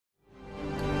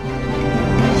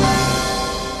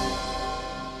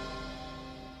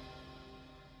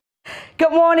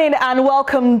Good morning and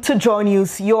welcome to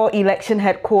JoyNews, your election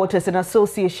headquarters in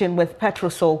association with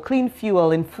Petrosol. Clean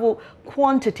fuel in full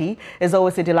quantity is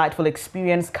always a delightful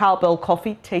experience. Cowbell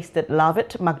Coffee, taste it, love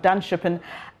it. McDan Shipping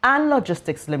and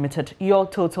Logistics Limited, your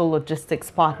total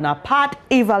logistics partner. Pat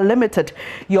Eva Limited,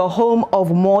 your home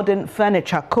of modern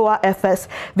furniture. Coa FS,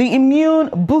 the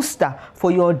immune booster for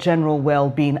your general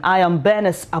well-being. I am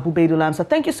Bernice Abubedulam. So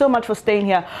thank you so much for staying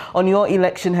here on your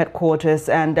election headquarters.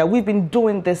 And we've been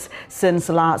doing this since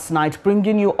last night,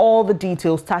 bringing you all the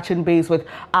details, touching base with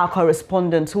our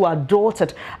correspondents who are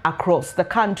dotted across the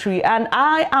country. And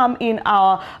I am in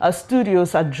our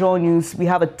studios at JoyNews. We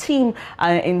have a team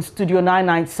in Studio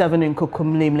 997 in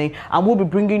Kokomlemle, and we'll be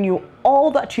bringing you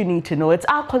all that you need to know. It's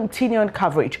our continuing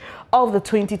coverage of the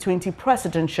 2020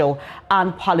 presidential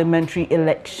and parliamentary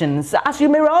elections. As you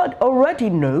may already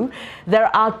know,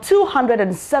 there are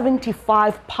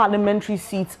 275 parliamentary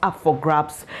seats up for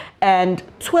grabs, and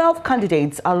 12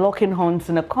 candidates are locking horns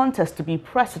in a contest to be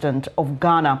president of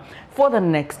Ghana for the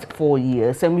next 4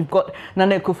 years. And we've got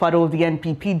Nana Akufo-Addo of the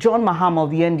NPP, John Mahama of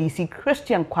the NDC,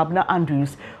 Christian Kwabena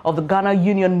Andrews of the Ghana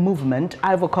Union Movement,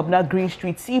 Ivor Kobna Green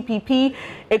Street CPP,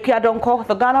 Ekiadonko,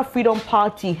 the Ghana Freedom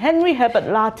Party, Henry Herbert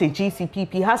Latte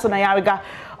GCPP, Hassan Ayariga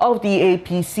of the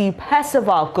APC,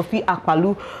 Percival Kofi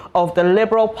Akpalu of the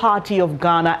Liberal Party of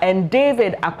Ghana, and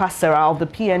David Akpasera of the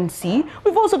PNC.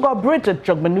 We've also got Bridget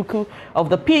Jogmanuku of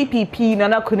the PPP,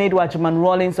 Nana Konadu Ajiman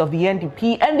Rawlings of the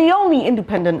NDP, and the only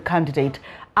independent candidate,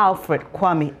 Alfred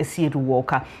Kwame Esiedu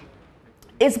Walker.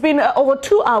 It's been over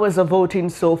 2 hours of voting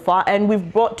so far, and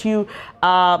we've brought you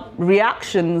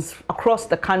reactions across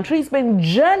the country. It's been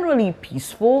generally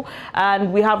peaceful,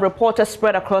 and we have reporters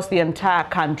spread across the entire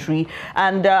country.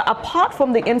 And apart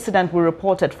from the incident we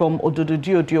reported from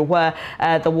Ododo, where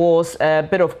there was a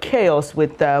bit of chaos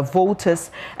with voters,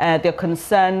 their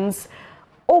concerns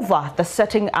over the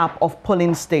setting up of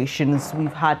polling stations,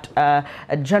 we've had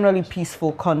a generally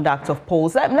peaceful conduct of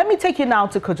polls. Let me take you now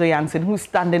to Kojo Yansin, who's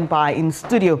standing by in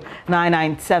Studio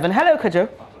 997. Hello, Kojo.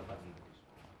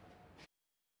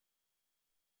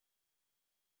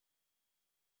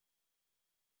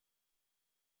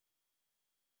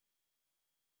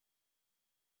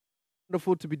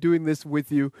 Wonderful to be doing this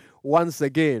with you once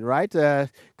again, right?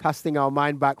 Casting our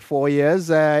mind back 4 years.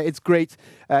 It's great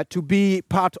to be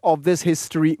part of this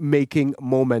history-making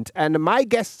moment. And my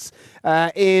guests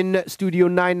in Studio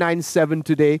 997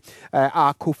 today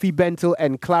are Kofi Bentil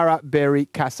and Clara Berry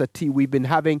Kasati. We've been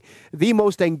having the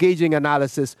most engaging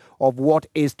analysis of what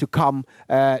is to come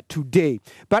today.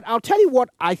 But I'll tell you what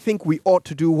I think we ought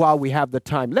to do while we have the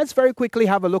time. Let's very quickly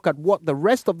have a look at what the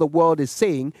rest of the world is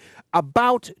saying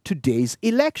about today's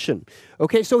election.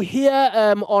 Okay, so here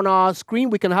on our screen,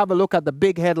 we can have a look at the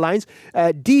big headlines.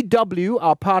 DW,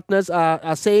 our partners,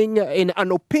 are saying in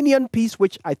an opinion piece,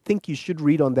 which I think you should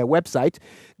read on their website,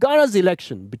 Ghana's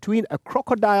election between a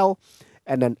crocodile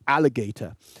and an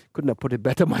alligator. Couldn't have put it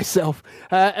better myself.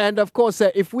 And of course,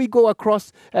 if we go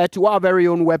across to our very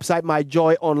own website,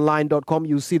 myjoyonline.com,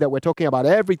 you'll see that we're talking about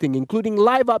everything, including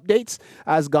live updates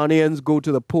as Ghanaians go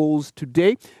to the polls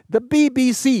today. The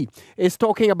BBC is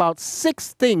talking about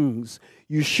 6 things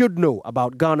you should know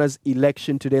about Ghana's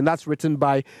election today. And that's written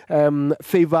by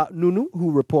Favor Nunu, who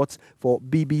reports for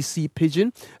BBC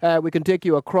Pidgin. We can take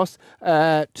you across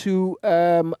to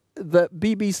the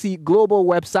BBC Global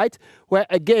website, where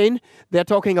again, they're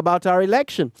talking about our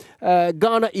election.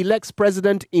 Ghana elects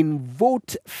president in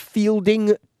vote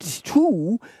fielding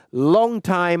 2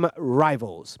 long-time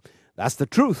rivals. That's the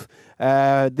truth.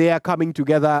 They are coming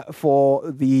together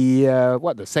for the,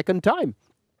 the second time?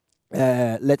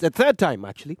 The third time,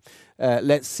 actually.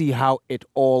 Let's see how it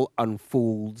all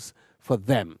unfolds for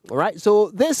them. All right.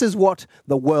 So this is what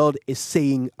the world is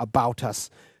saying about us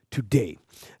today.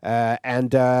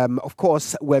 And of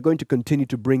course, we're going to continue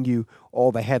to bring you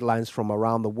all the headlines from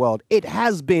around the world. It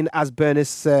has been, as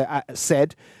Bernice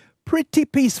said, pretty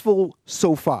peaceful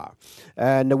so far.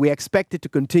 And we expect it to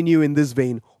continue in this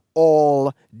vein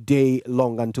all day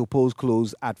long until polls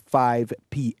close at 5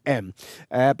 p.m.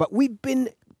 But we've been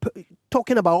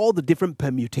talking about all the different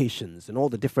permutations and all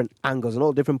the different angles and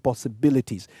all the different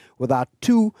possibilities with our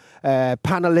 2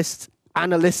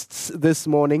 analysts this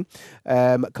morning,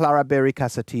 Clara Berry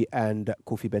Kasati and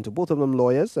Kofi Bentil, both of them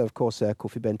lawyers. Of course,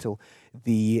 Kofi Bentil,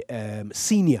 the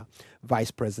senior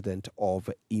vice president of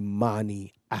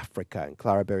Imani Africa, and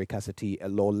Clara Berry Kasati, a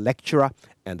law lecturer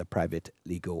and a private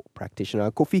legal practitioner.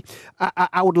 Kofi,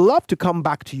 I would love to come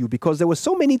back to you because there were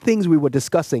so many things we were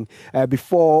discussing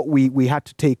before we had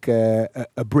to take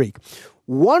a break.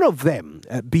 One of them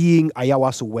being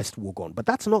Ayawaso West Wuogon. But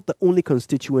that's not the only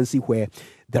constituency where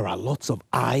there are lots of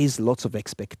eyes, lots of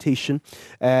expectation.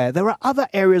 There are other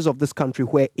areas of this country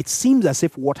where it seems as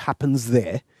if what happens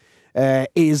there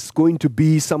is going to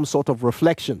be some sort of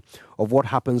reflection of what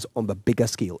happens on the bigger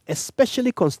scale,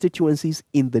 especially constituencies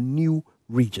in the new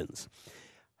regions.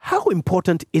 How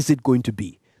important is it going to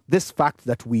be, this fact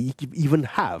that we even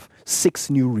have 6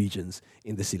 new regions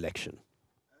in this election?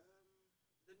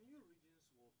 The new regions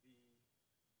will be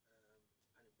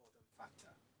an important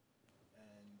factor,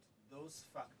 and those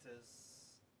factors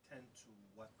tend to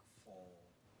work for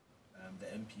the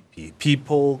MPP.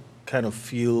 People kind of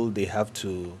feel they have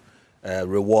to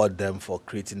reward them for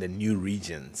creating the new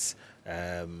regions.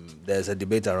 There's a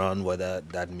debate around whether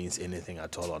that means anything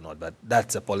at all or not, but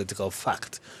that's a political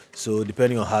fact. So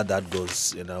depending on how that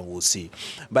goes, we'll see.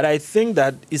 But I think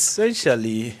that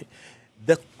essentially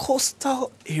the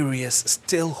coastal areas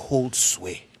still hold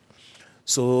sway.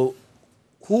 So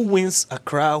who wins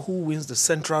Accra, who wins the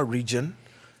central region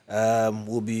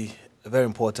will be a very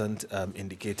important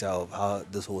indicator of how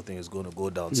this whole thing is going to go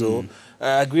down. So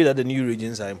I agree that the new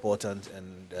regions are important,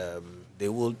 and they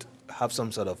will have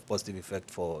some sort of positive effect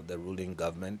for the ruling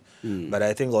government. But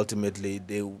I think ultimately,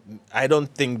 I don't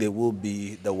think they will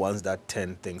be the ones that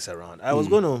turn things around. I was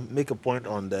going to make a point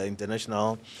on the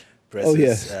international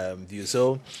press's view.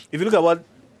 So if you look at what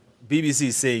BBC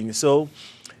is saying, so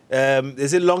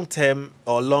is it long-term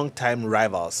or long-time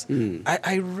rivals?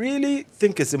 I really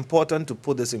think it's important to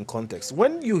put this in context.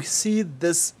 When you see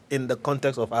this in the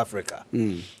context of Africa,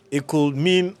 it could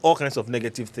mean all kinds of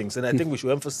negative things. And I think we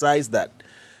should emphasize that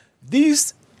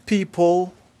these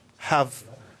people have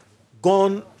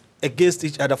gone against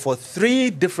each other for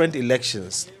 3 different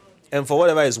elections. And for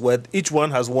whatever it's worth, each one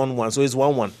has won one. So it's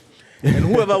 1-1. And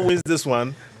whoever wins this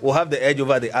one will have the edge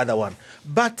over the other one.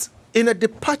 But in a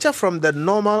departure from the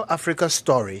normal Africa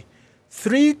story,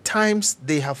 3 times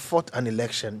they have fought an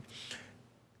election.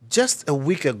 Just a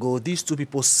week ago, these 2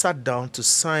 people sat down to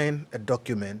sign a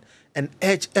document and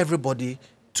urge everybody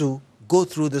to go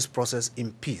through this process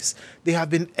in peace. They have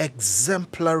been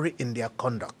exemplary in their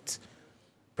conduct.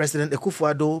 President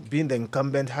Akufo-Addo, being the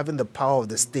incumbent, having the power of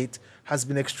the state, has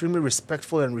been extremely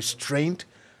respectful and restrained,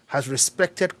 has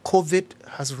respected COVID,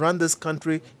 has run this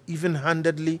country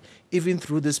even-handedly, even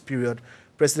through this period.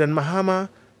 President Mahama,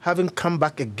 having come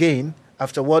back again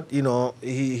after what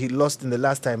he lost in the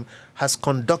last time, has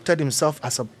conducted himself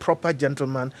as a proper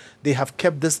gentleman. They have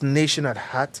kept this nation at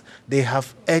heart. They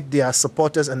have urged their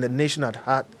supporters and the nation at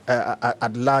heart,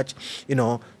 at large,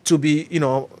 to be,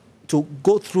 to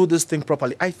go through this thing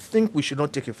properly. I think we should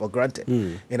not take it for granted.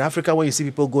 In Africa, when you see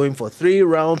people going for 3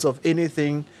 rounds of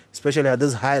anything, especially at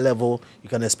this high level, you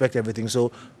can expect everything.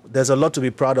 So there's a lot to be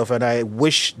proud of, and I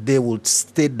wish they would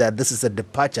state that this is a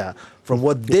departure from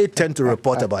what they tend to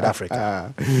report about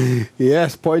Africa.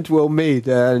 Yes, point well made.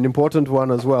 An important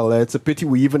one as well. It's a pity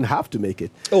we even have to make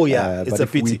it. Oh, yeah, it's a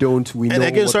pity. We don't, we know. And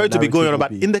again, sorry to be going on,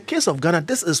 but in the case of Ghana,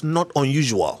 this is not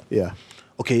unusual. Yeah.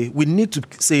 Okay, we need to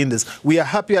say in this. We are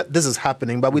happy that this is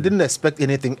happening, but we didn't expect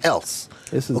anything else.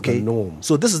 This is the norm.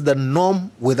 So this is the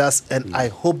norm with us, and I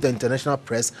hope the international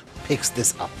press picks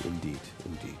this up. Indeed.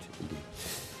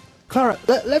 Clara,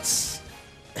 let's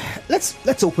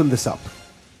open this up.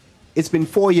 It's been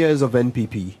 4 years of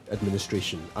NPP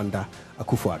administration under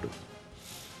Akufo-Addo.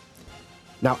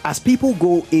 Now, as people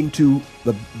go into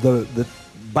the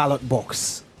ballot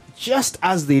box, just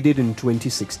as they did in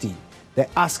 2016, they're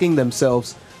asking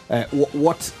themselves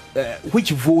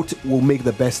which vote will make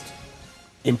the best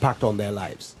impact on their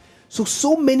lives.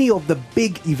 So many of the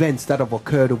big events that have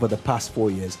occurred over the past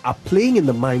 4 years are playing in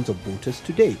the minds of voters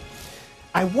today.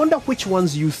 I wonder which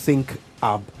ones you think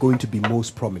are going to be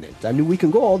most prominent. I mean, we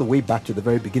can go all the way back to the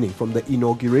very beginning, from the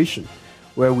inauguration,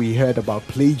 where we heard about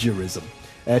plagiarism,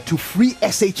 to free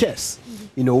SHS,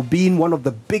 being one of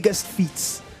the biggest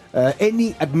feats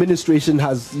any administration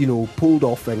has, pulled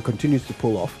off and continues to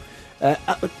pull off,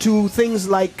 to things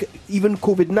like even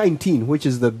COVID-19, which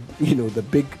is the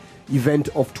big event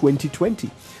of 2020,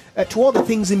 to all the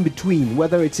things in between,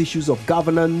 whether it's issues of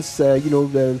governance,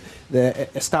 the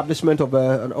establishment of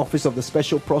an office of the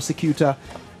special prosecutor,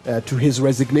 to his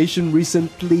resignation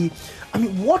recently. I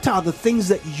mean, what are the things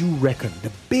that you reckon,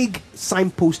 the big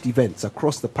signpost events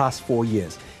across the past 4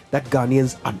 years that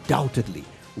Ghanaians undoubtedly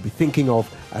will be thinking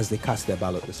of as they cast their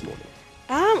ballot this morning?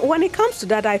 When it comes to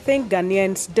that, I think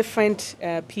Ghanaians, different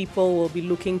people will be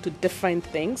looking to different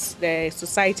things. The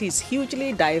society is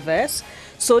hugely diverse,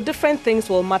 so different things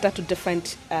will matter to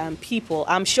different people.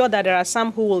 I'm sure that there are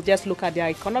some who will just look at their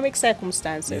economic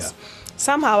circumstances. Yeah.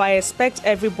 somehow I expect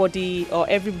everybody or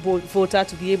every voter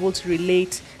to be able to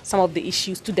relate some of the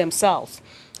issues to themselves.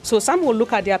 So some will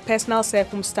look at their personal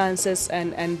circumstances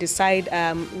and decide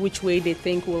which way they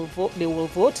think they will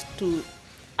vote to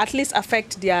at least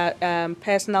affect their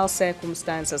personal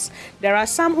circumstances. There are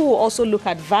some who will also look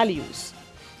at values.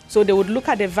 So they would look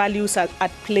at the values at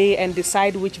play and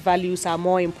decide which values are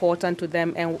more important to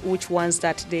them and which ones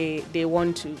that they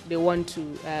want to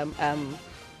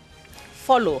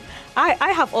follow.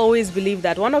 I have always believed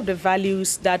that one of the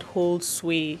values that holds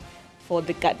sway for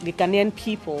the Ghanaian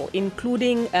people,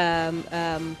 including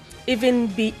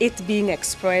even it being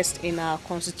expressed in our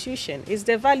constitution, is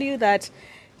the value that,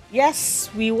 yes,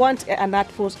 we want an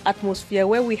atmosphere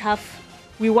where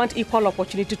we want equal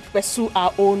opportunity to pursue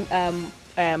our own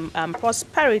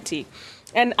prosperity.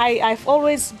 And I've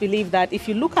always believed that if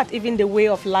you look at even the way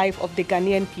of life of the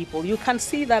Ghanaian people, you can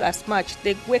see that as much.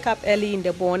 They wake up early in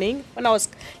the morning. When I was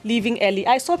leaving early,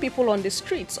 I saw people on the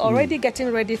streets already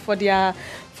getting ready for their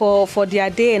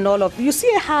day and all of. You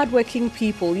see a hardworking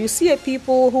people. You see a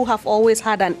people who have always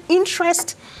had an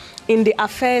interest in the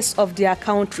affairs of their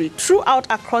country throughout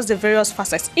across the various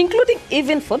facets, including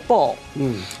even football.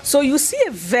 So you see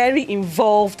a very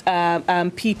involved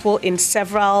people in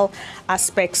several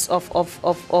aspects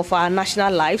of our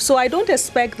national life. So I don't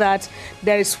expect that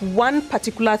there is one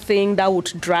particular thing that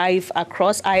would drive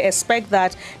across. I expect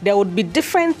that there would be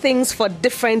different things for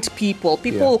different people.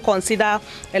 People will consider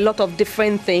a lot of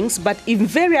different things, but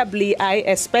invariably I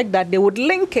expect that they would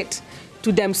link it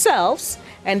to themselves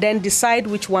and then decide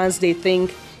which ones they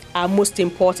think are most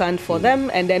important for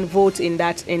them, and then vote in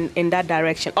that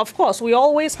direction. Of course, we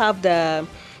always have the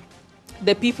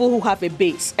people who have a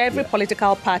base. Every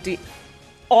political party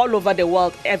all over the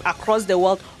world, across the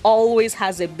world, always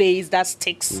has a base that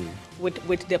sticks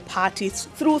with the parties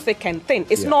through thick and thin.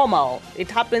 It's normal.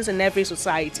 It happens in every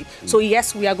society. So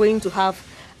yes, we are going to have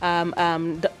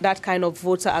that kind of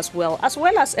voter as well as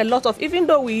a lot of, even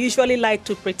though we usually like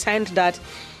to pretend that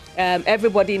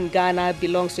everybody in Ghana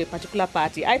belongs to a particular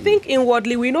party, I think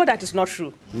inwardly we know that is not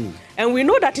true. And we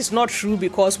know that is not true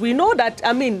because we know that,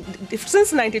 I mean,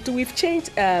 since 92 we've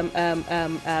changed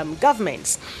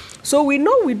governments. So we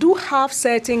know we do have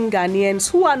certain Ghanaians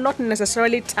who are not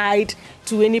necessarily tied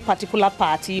to any particular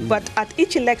party, but at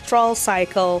each electoral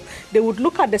cycle, they would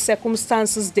look at the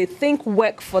circumstances they think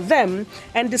work for them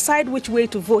and decide which way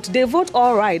to vote. They vote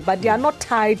all right, but they are not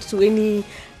tied to any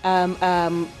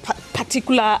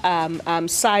particular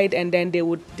side, and then they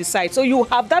would decide. So you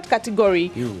have that category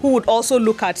who would also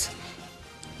look at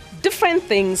different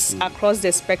things across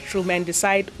the spectrum and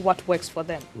decide what works for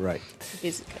them. Right.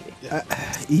 Basically.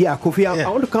 Kofi, I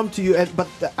want to come to you, but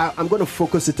I'm going to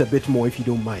focus it a bit more, if you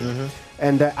don't mind.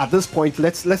 And at this point,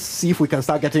 let's see if we can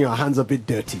start getting our hands a bit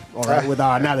dirty, all right, with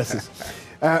our analysis.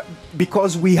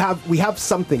 Because we have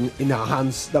something in our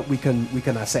hands that we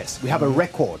can assess. We have a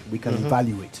record we can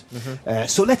evaluate.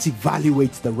 So let's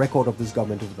evaluate the record of this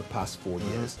government over the past 4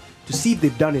 years to see if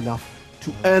they've done enough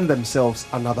to earn themselves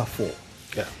another 4.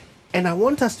 And I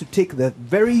want us to take the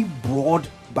very broad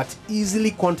but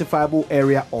easily quantifiable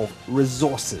area of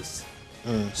resources.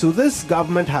 So this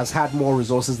government has had more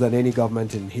resources than any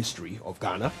government in history of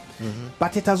Ghana,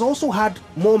 but it has also had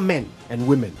more men and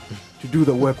women to do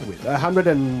the work with.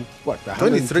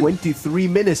 123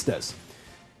 ministers.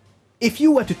 If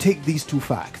you were to take these two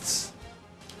facts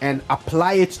and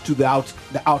apply it to the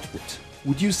output,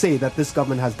 would you say that this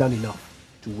government has done enough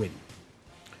to win?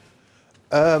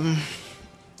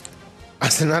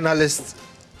 As an analyst,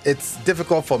 it's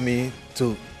difficult for me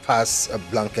to pass a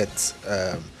blanket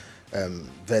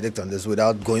verdict on this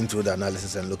without going through the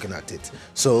analysis and looking at it.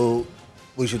 So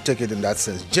we should take it in that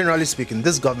sense. Generally speaking,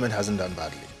 this government hasn't done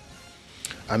badly.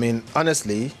 I mean,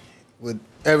 honestly, with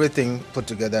everything put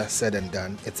together, said and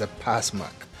done, it's a pass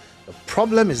mark. The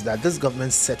problem is that this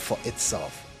government set for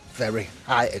itself very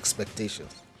high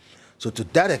expectations. So to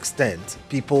that extent,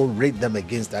 people rate them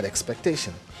against that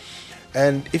expectation.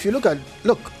 And if you look at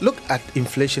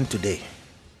inflation today,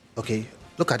 okay,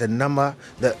 look at the number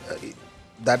that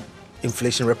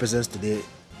inflation represents today,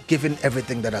 given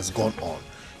everything that has gone on.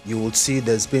 You will see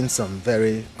there's been some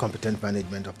very competent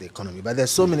management of the economy. But there's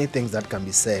so many things that can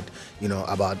be said,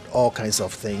 about all kinds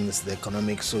of things, the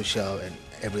economic, social, and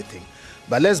everything.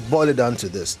 But let's boil it down to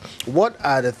this. What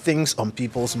are the things on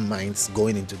people's minds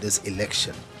going into this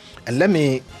election? And let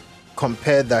me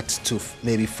compare that to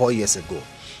maybe 4 years ago.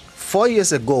 4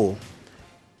 years ago,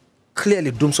 clearly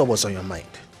Doomsday was on your mind.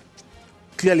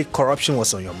 Clearly corruption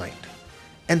was on your mind.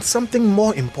 And something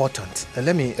more important, and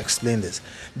let me explain this.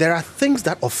 There are things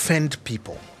that offend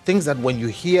people, things that when you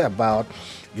hear about,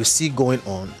 you see going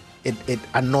on, it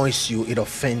annoys you, it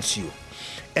offends you.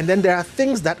 And then there are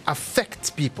things that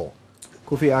affect people.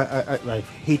 Kofi, I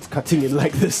hate cutting it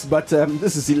like this, but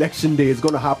this is election day. It's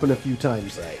going to happen a few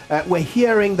times. Right. We're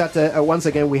hearing that once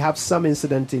again we have some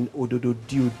incident in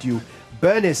Ododo-Diodio.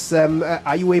 Bernice,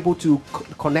 are you able to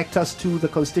connect us to the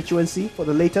constituency for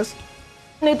the latest?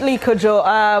 Definitely, Kojo.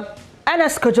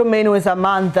 Ernest Kojo Menu is a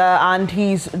man there, and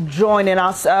he's joining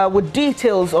us with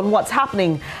details on what's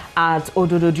happening at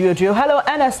Ododo-Diodio. Hello,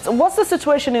 Ernest. What's the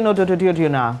situation in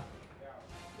Ododo-Diodio now?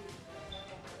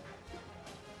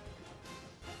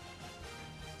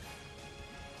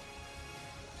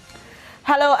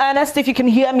 Hello, Ernest, if you can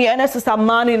hear me. Ernest is a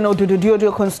man in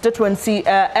Ododo-Diodio constituency.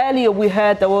 Earlier we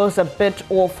heard there was a bit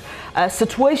of a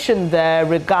situation there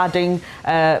regarding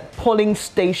polling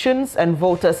stations and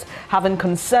voters having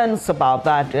concerns about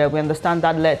that. We understand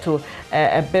that led to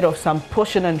a bit of some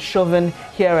pushing and shoving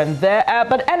here and there.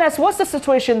 But Ernest, what's the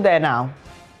situation there now?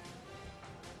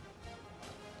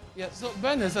 Yeah, so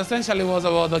Bernice essentially was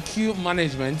about the queue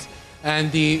management.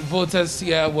 And the voters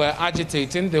here were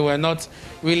agitating. They were not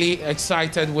really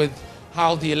excited with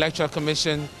how the Electoral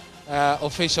Commission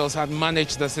officials had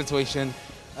managed the situation.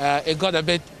 It got a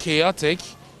bit chaotic.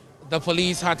 The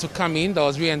police had to come in. There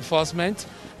was reinforcement.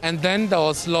 And then there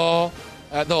was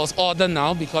order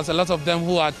now, because a lot of them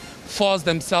who had forced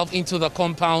themselves into the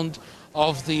compound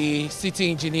of the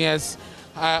city engineers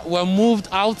were moved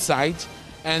outside,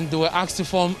 and they were asked to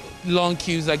form long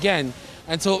queues again.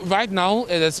 And so right now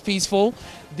it is peaceful.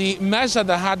 The measure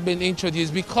that had been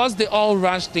introduced, because they all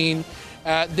rushed in,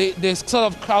 they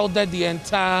sort of crowded the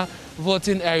entire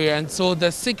voting area, and so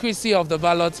the secrecy of the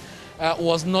ballot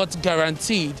was not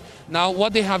guaranteed. Now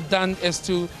what they have done is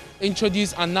to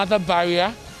introduce another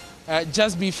barrier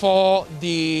just before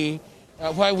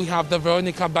where we have the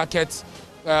Veronica bucket,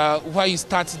 where you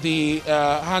start the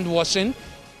hand washing,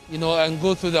 and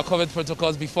go through the COVID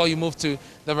protocols before you move to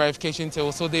the verification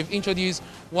table. So they've introduced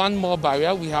one more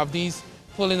barrier. We have these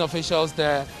polling officials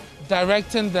there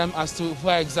directing them as to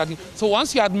where exactly. So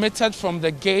once you're admitted from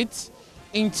the gate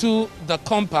into the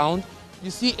compound,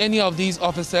 you see any of these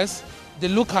officers, they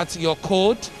look at your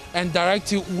code and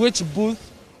direct you which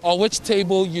booth or which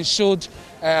table you should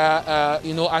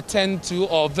attend to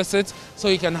or visit, so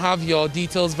you can have your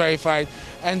details verified.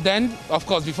 And then, of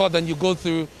course, before then you go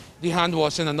through the hand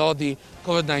washing and all the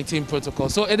COVID-19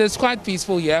 protocols. So it is quite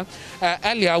peaceful here.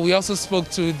 Earlier, we also spoke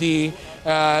to the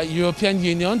European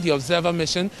Union, the observer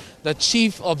mission. The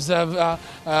chief observer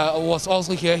was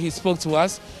also here. He spoke to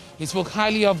us. He spoke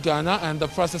highly of Ghana and the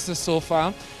processes so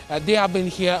far. They have been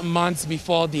here months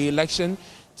before the election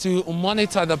to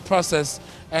monitor the process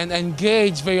and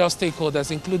engage various stakeholders,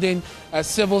 including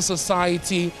civil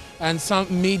society and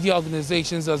some media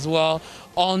organizations as well,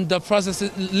 on the processes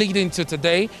leading to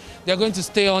today. They're going to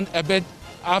stay on a bit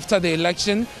after the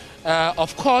election.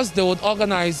 Of course, they would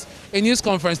organize a news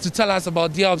conference to tell us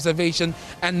about their observation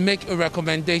and make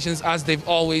recommendations, as they've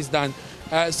always done.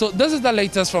 So this is the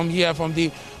latest from here, from the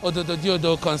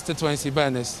Ododo-Diodio constituency,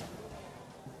 Bernice.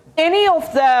 Any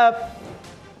of the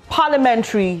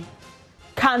parliamentary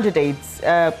candidates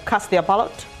cast their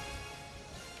ballot?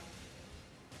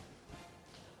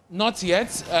 Not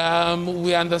yet.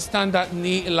 We understand that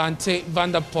Ni Lante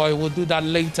van der Poy will do that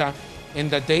later in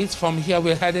the days. From here,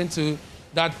 we're heading to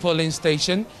that polling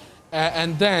station.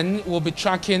 And then we'll be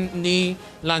tracking Ni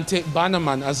Lante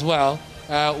Bannerman as well.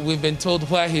 We've been told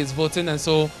where he's voting, and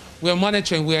so we're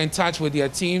monitoring. We're in touch with their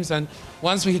teams, and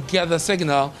once we get the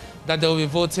signal that they'll be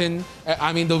voting,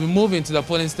 they'll be moving to the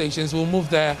polling stations, we'll move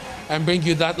there and bring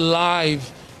you that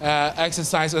live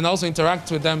exercise and also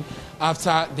interact with them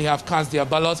after they have cast their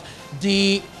ballot.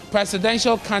 The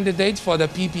presidential candidate for the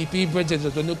PPP, Bridget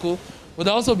Odonuku, would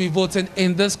also be voting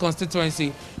in this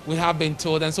constituency, we have been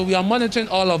told. And so we are monitoring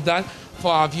all of that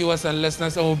for our viewers and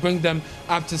listeners, and we'll bring them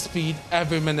up to speed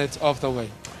every minute of the way.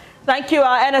 Thank you.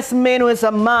 Ernest Menu is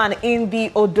a man in the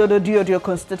Ododo-Diodio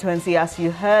constituency. As you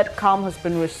heard, calm has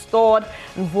been restored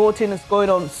and voting is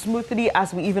going on smoothly,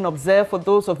 as we even observe for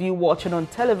those of you watching on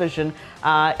television.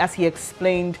 As he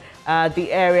explained,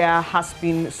 the area has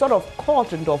been sort of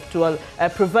cordoned off to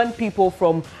prevent people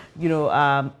from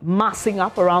massing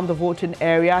up around the voting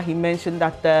area. He mentioned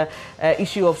that the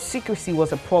issue of secrecy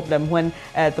was a problem when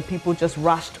the people just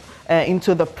rushed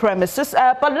into the premises.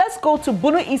 But let's go to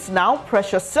Bono East now.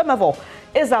 Precious Semevo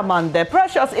is a man there.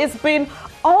 Precious, it's been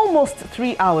almost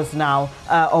 3 hours now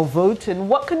of voting.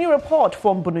 What can you report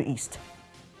from Bono East?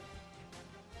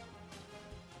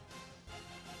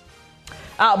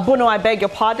 Bono, I beg your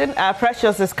pardon.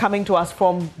 Precious is coming to us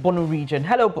from Bono region.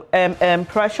 Hello,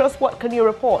 Precious. What can you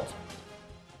report?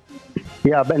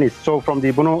 Yeah, Benny. So from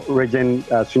the Bono region,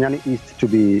 Sunyani East to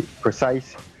be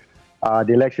precise,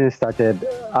 The election started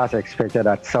as expected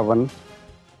at 7.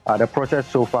 The process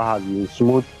so far has been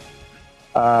smooth.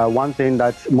 One thing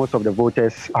that most of the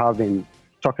voters have been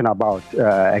talking about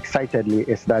excitedly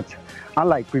is that,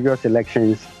 unlike previous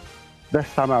elections,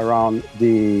 this time around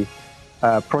the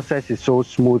process is so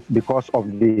smooth because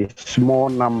of the small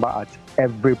number at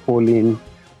every polling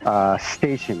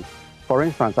station. For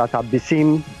instance, at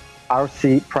Abisim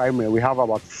RC primary, we have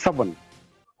about 7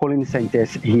 polling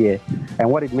centers here. And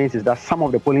what it means is that some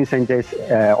of the polling centers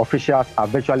officials are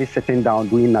virtually sitting down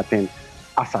doing nothing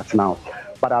as at now.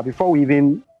 But before we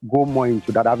even go more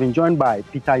into that, I've been joined by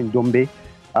Peter Ndombe.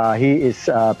 He is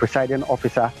presiding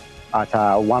officer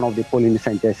at one of the polling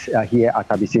centers here at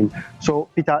Abisim. So,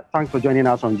 Peter, thanks for joining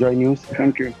us on Joy News.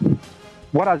 Thank you.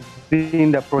 What has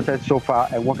been the process so far,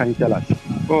 and what can you tell us?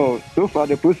 Oh, so far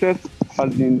the process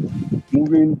has been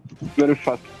moving very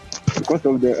fast because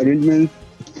of the arrangements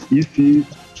EC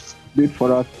did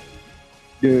for us.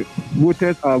 The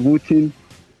voters are voting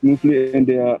smoothly, and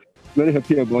they are very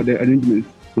happy about the arrangements.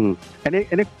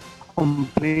 Any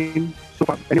complaint so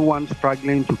far? Anyone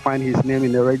struggling to find his name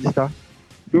in the register?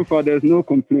 So far, there's no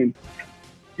complaint.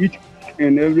 Each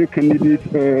and every candidate,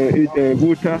 each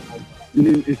voter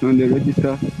name is on the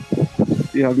register.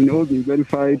 They have all been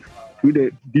verified through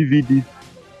the DVD,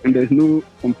 and there's no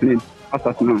complaint as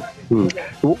of now.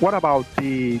 What about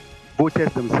the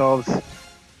voters themselves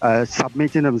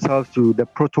submitting themselves to the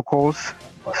protocols,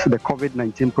 the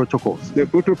COVID-19 protocols? The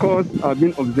protocols are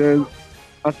being observed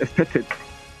as expected.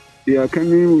 They are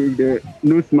coming with the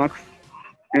nose masks,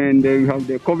 and we have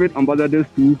the COVID ambassadors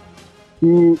too,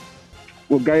 who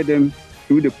will guide them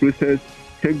through the process,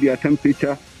 take their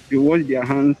temperature, they wash their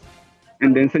hands,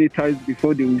 and then sanitize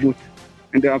before they will vote.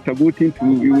 And then after voting,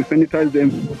 we will sanitize them,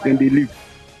 then they leave.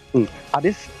 At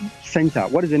this center,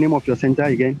 what is the name of your center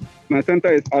again? My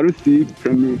center is RC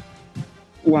Premier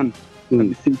 1.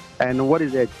 And what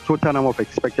is the total number of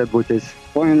expected voters?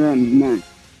 409.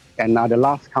 And at the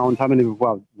last count, how many people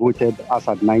have voted as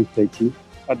at 9:30?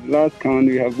 At the last count,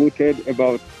 we have voted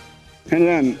about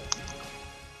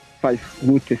 105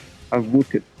 voters have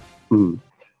voted.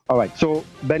 All right. So,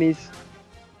 Benis,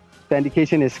 the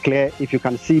indication is clear. If you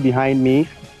can see behind me,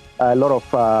 a lot of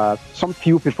some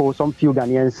few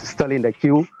Ghanaians still in the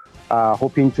queue,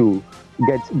 hoping to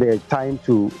get the time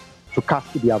to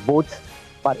cast their votes.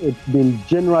 But it's been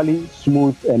generally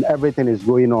smooth, and everything is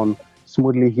going on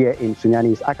smoothly here in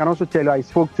Sunyani. I can also tell you, I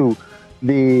spoke to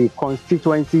the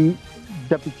constituency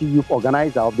deputy youth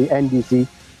organizer of the NDC,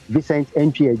 Vincent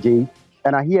Npiej,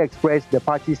 and he expressed the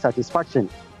party's satisfaction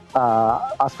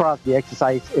as far as the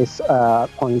exercise is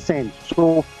concerned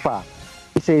so far.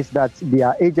 He says that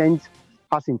their agent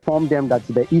has informed them that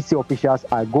the EC officials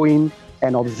are going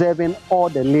and observing all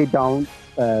the laid down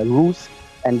rules,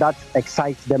 and that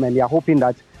excites them, and they are hoping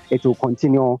that it will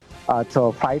continue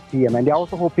till 5 p.m. And they're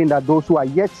also hoping that those who are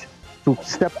yet to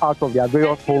step out of their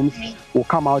various homes will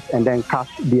come out and then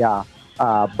cast their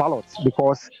ballots,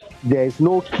 because there is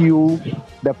no queue,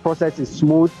 the process is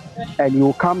smooth, and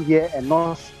you come here and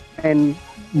not spend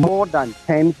more than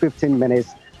 10-15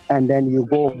 minutes, and then you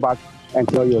go back and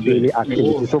do your daily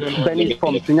activity. So, Benny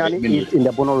from Sunyani East in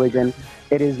the Bono region,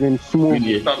 it has been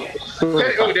smooth.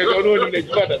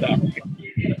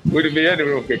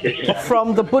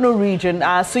 From the Bono region,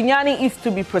 Sunyani East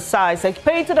to be precise, I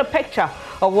painted a picture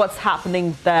of what's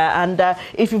happening there. And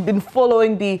if you've been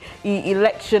following the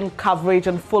election coverage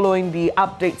and following the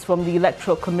updates from the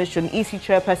Electoral Commission, EC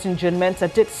Chairperson Jane Mensah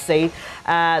did say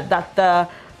that the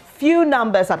few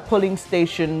numbers at polling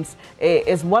stations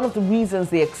is one of the reasons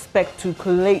they expect to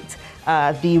collate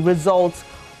the results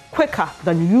quicker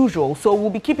than usual. So we'll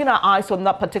be keeping our eyes on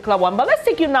that particular one. But let's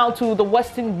take you now to the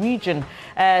Western region,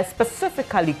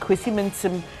 specifically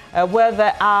Kwesi-Mintim, where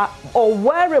there are or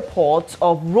were reports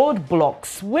of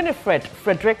roadblocks. Winifred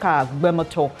Frederica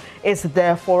Gbemoto is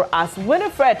there for us.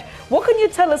 Winifred, what can you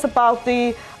tell us about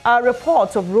the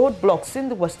reports of roadblocks in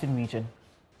the Western region?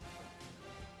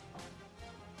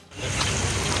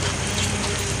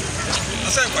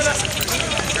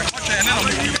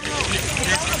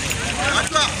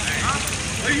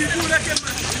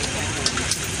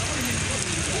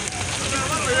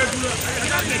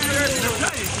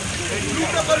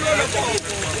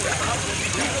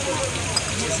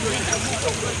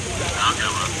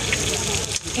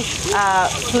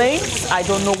 Flames, I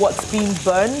don't know what's being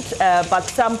burned, but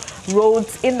some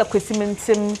roads in the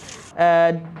Kwesi-Mintim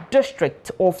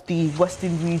district of the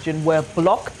Western region were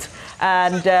blocked.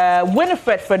 And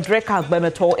Winifred Frederica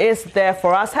Gbemoto is there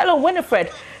for us. Hello,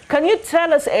 Winifred. Can you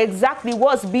tell us exactly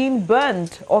what's being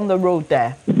burned on the road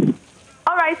there?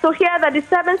 All right, so here the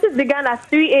disturbances began at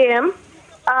 3 a.m.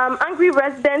 angry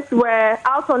residents were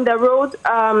out on the road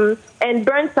and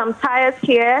burned some tires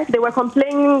here. They were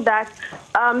complaining that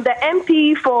the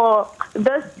MP for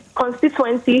this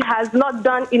constituency has not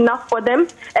done enough for them,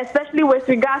 especially with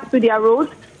regards to their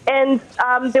roads. And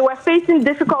they were facing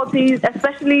difficulties,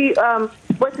 especially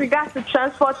with regards to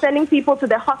transport, sending people to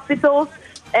the hospitals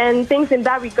and things in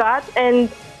that regard. And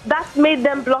that made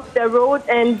them block the road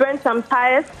and burn some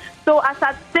tires. So as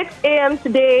at 6 a.m.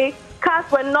 today, cars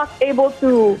were not able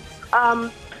to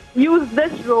use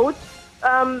this road.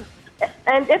 And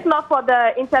if not for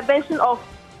the intervention of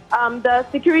the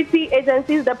security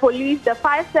agencies, the police, the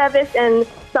fire service, and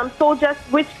some soldiers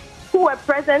who were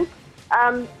present,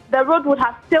 the road would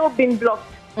have still been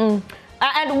blocked.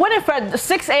 And Winifred,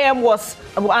 6 a.m. was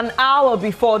an hour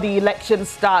before the election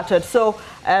started. So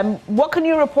what can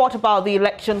you report about the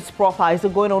elections proper? Is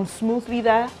it going on smoothly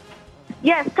there?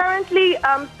 Yes, currently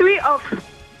 3 of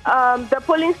the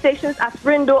polling stations at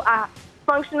Brindo are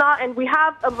functional, and we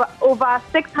have over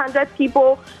 600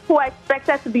 people who are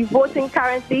expected to be voting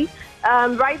currently.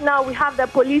 Right now, we have the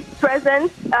police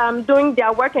present doing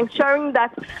their work, ensuring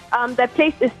that the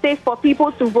place is safe for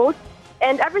people to vote,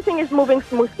 and everything is moving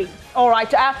smoothly. All right.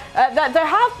 There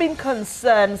have been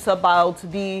concerns about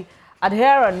the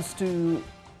adherence to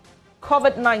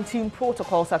COVID-19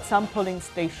 protocols at some polling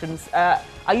stations.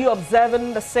 Are you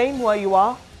observing the same where you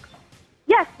are?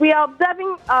 Yes, we are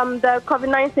observing the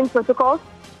COVID-19 protocols.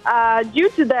 Due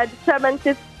to the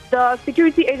disturbances, the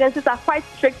security agencies are quite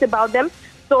strict about them.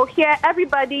 So here,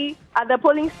 everybody at the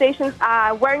polling stations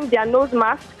are wearing their nose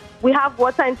masks. We have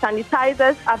water and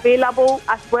sanitizers available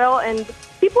as well, and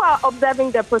people are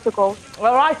observing the protocols.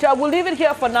 All right, we'll leave it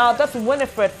here for now. That's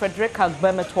Winifred Frederica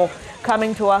Gbemeto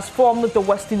coming to us from the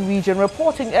Western region,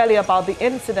 reporting earlier about the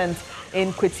incident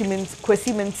in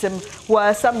Kwesimintim,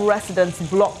 where some residents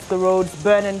blocked the roads,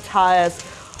 burning tires,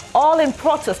 all in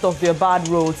protest of their bad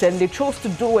roads, and they chose to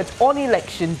do it on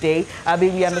election day.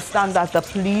 We understand that the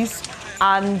police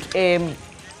and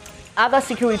other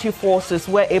security forces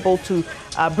were able to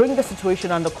bring the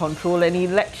situation under control, and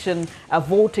election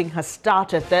voting has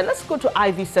started there. Let's go to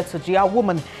Ivy Setsaji, a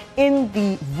woman in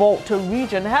the Volta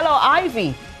region. Hello,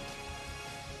 Ivy.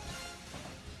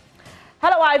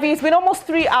 Hello, Ivy. It's been almost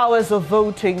 3 hours of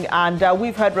voting, and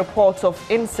we've heard reports of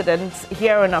incidents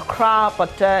here in Accra, but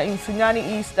in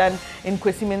Sunyani East and in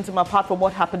Kwesimintim, apart from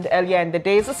what happened earlier in the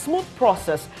day. It's a smooth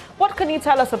process. What can you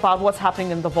tell us about what's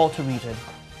happening in the Volta region?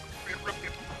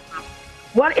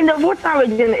 Well, in the Volta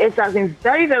region, it has been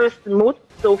very, very smooth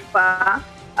so far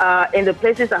in the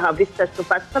places I have visited so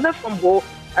far. Started from Ho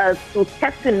to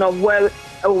Ketino, where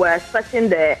we're expecting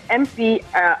the MP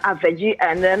Aveji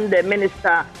and then the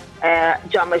Minister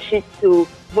Jamashi to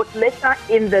vote later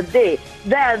in the day.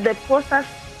 There, the process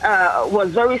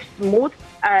was very smooth,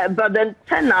 but the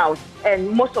turnout and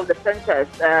most of the centers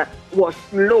was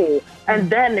low. And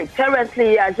then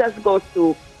currently, I just go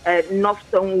to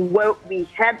Northstone, where we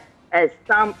had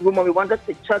some rumor. We wanted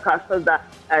to check ourselves that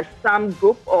some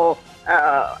group or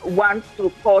want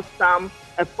to cause some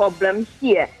problem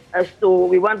here. So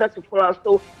we wanted to follow up.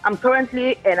 So I'm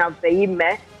currently in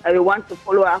Aveime. We want to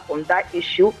follow up on that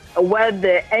issue where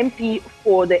the MP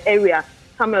for the area,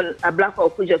 Samuel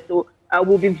Ablako Okuja,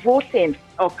 will be voting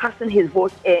or casting his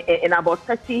vote in about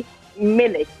 30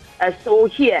 minutes. So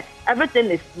here,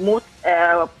 everything is smooth.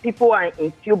 People are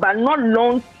in queue, but not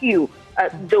long queue.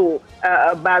 Though,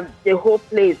 but the whole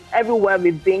place, everywhere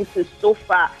we've been to so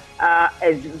far,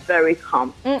 is very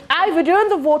calm. Ivy, during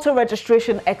the voter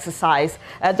registration exercise,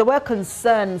 there were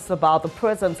concerns about the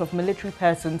presence of military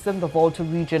persons in the Volta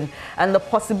region and the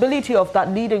possibility of that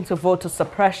leading to voter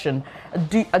suppression.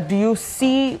 Do you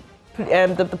see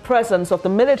the presence of the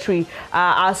military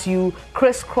as you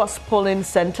crisscross polling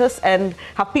centers, and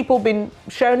have people been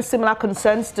sharing similar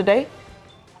concerns today?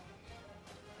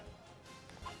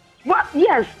 Well,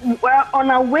 yes, we're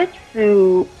on our way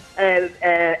to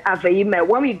Aveime.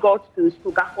 When we got to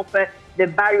Sugakope, the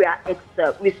barrier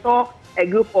exit, we saw a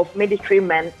group of military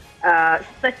men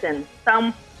sitting.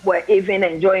 Some were even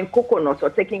enjoying coconuts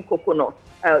or taking coconuts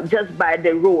just by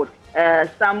the road.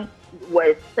 Some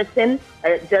were sitting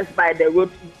just by the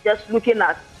road, just looking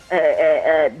at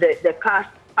the cars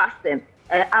passing.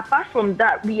 Apart from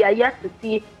that, we are yet to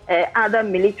see other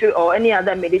military or any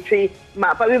other military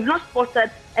map, but we've not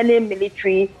spotted any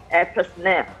military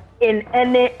personnel in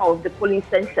any of the polling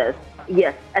centers,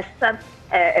 yes, except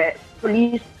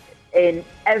police in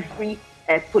every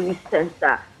police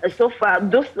center. So far,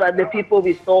 those were the people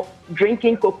we saw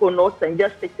drinking coconuts and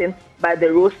just sitting by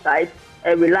the roadside.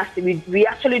 relaxed. We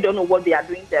actually don't know what they are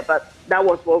doing there, but that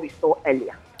was what we saw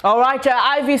earlier. All right,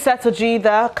 Ivy Setoji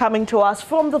there coming to us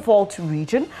from the Vault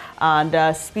region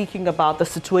and speaking about the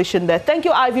situation there. Thank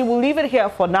you, Ivy. We'll leave it here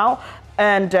for now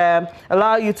and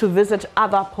allow you to visit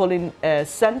other polling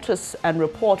centers and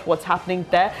report what's happening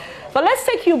there. But let's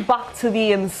take you back to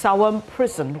the Nsawam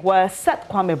prison where Seth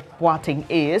Kwame Boateng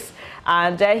is,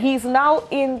 and he's now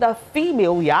in the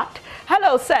female yard.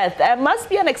 Hello, Seth. It must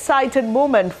be an exciting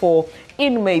moment for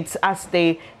inmates as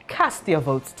they cast their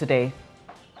votes today.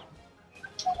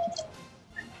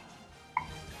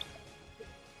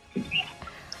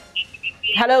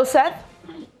 Hello, Seth.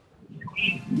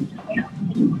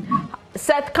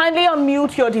 Seth, kindly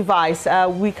unmute your device.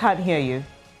 We can't hear you.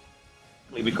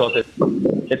 Because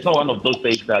it's not one of those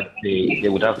days that they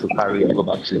would have to carry and go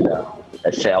back to their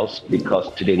cells,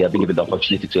 because today they are being given the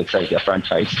opportunity to exercise their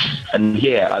franchise. And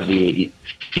here at the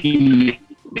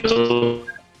female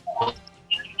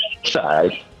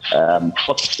side,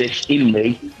 46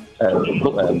 inmates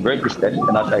registered,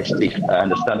 and as I speak, I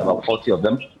understand about 40 of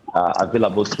them are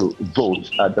available to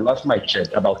vote. The last time I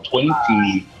checked, about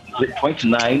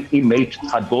 29 inmates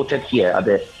had voted here at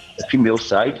the female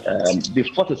side. The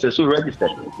 46 who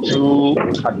registered, 2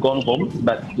 had gone home,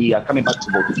 but they are coming back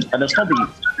to vote. And it's not the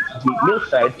male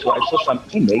side, so I saw some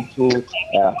inmates who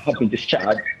have been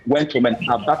discharged, went home and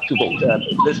are back to vote.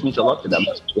 This means a lot to them.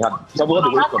 They have traveled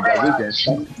away from their regions.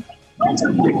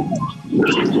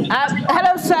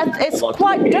 Hello, Seth. It's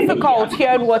quite difficult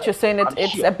hearing what you're saying.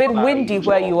 It's a bit windy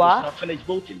where you are. Not finished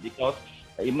voting because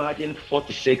imagine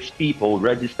 46 people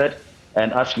registered,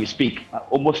 and as we speak,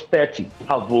 almost 30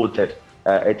 have voted.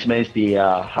 It means they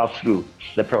are half through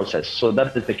the process. So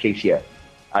that is the case here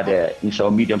at the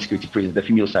Nsawam medium security prison, the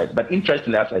female side. But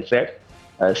interestingly, as I said,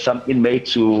 some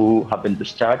inmates who have been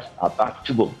discharged are back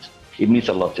to vote. It means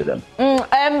a lot to them.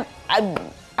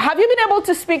 Have you been able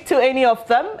to speak to any of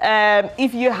them?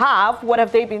 If you have, what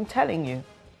have they been telling you?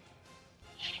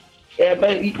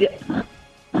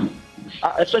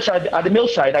 Especially at the male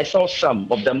side, I saw some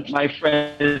of them. My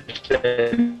friends.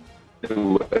 Too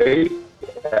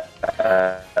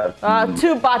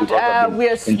bad.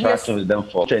 We're interacting with them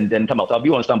for and then come out. I'll be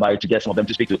on standby to get some of them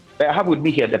to speak to. I have with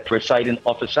me here the presiding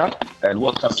officer, and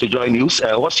welcome to JoyNews.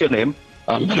 What's your name?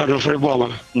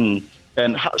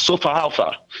 And so far, how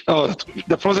far? Oh,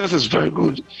 the process is very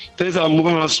good. Things are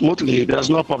moving on smoothly. There's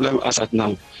no problem as at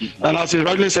now. And as you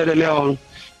rightly said earlier on,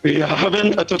 we are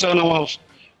having a total number of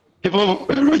people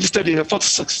registered here,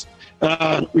 46.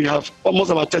 And we have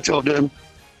almost about 30 of them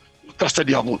casted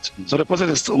their vote. So the process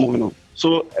is still moving on.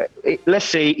 So let's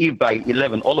say if by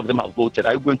 11, all of them have voted,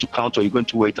 are you going to count or are you going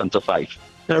to wait until 5?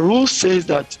 The rule says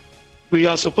that we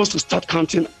are supposed to start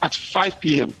counting at 5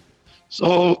 p.m.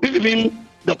 So if even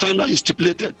the time that is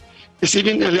stipulated is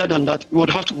even earlier than that, we would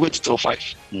have to wait till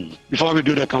 5 before we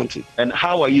do the counting. And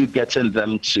how are you getting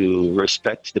them to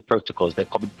respect the protocols, the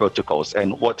COVID protocols,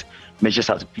 and what measures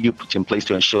have you put in place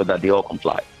to ensure that they all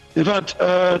comply? In fact,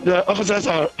 the officers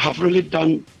have really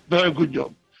done a very good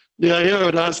job. They are here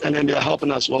with us and then they are helping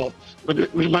us well.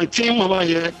 With my team over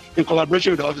here, in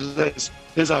collaboration with the officers,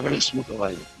 things are very smooth over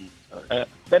here.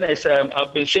 Dennis,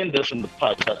 I've been saying this in the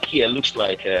past, that here looks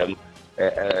like a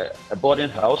boarding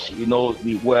house, you know,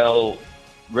 the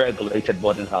well-regulated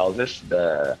boarding houses,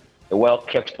 the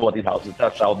well-kept boarding houses.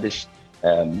 That's how this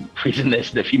prison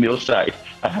is, the female side.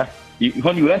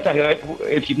 When you enter here,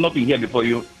 if you've not been here before,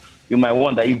 you might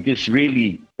wonder if this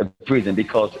really a prison,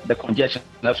 because the congestion,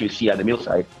 as we see at the male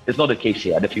side, is not the case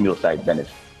here at the female side, Dennis.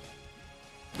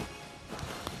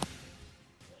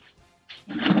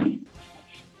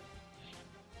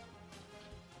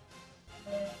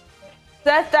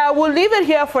 Seth, we'll leave it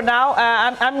here for now.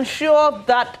 I'm sure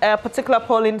that a particular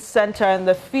polling center in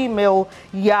the female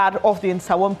yard of the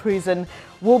Nsawam prison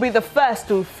will be the first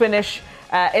to finish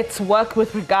its work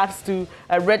with regards to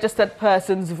registered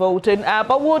persons voting.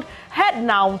 But we'll head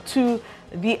now to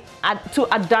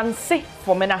Adanse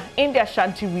Fomena in the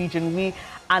Ashanti region. We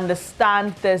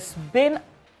understand there's been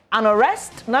an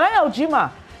arrest. Nanaya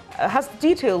Ojima has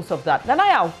details of that.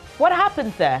 Nanaya, what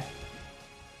happened there?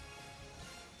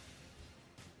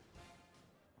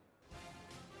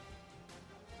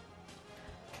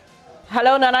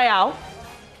 Hello, Nanayao.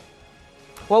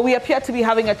 Well, we appear to be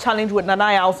having a challenge with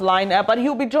Nanayao's line, but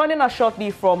he'll be joining us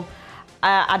shortly from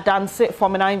Adanse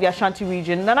Fomena in the Ashanti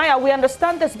region. Nanaya, we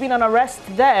understand there's been an arrest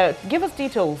there. Give us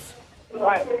details.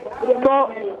 Right.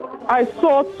 So I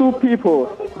saw 2 people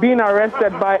being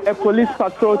arrested by a police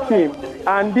patrol team,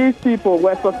 and these people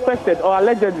were suspected or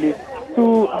allegedly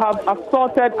to have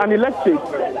assaulted an electorate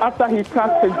after he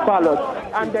cast his ballot.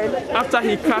 and then after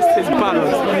he cast his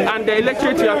ballot. And the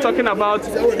electorate we are talking about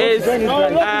is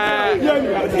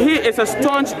he is a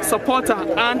staunch supporter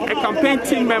and a campaign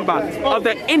team member of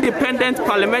the independent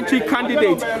parliamentary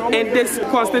candidate in this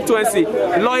constituency,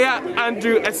 lawyer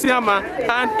Andrew Esiama.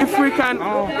 And if we can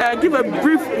give a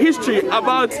brief history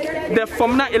about the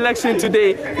Fomna election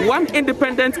today, one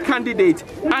independent candidate,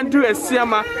 Andrew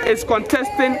Esiama, is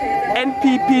contesting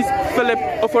NPP's Philip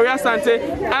Ofori-Asante,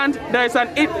 and there is an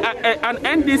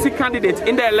NDC candidate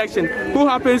in the election who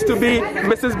happens to be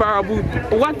Mrs. Barabu.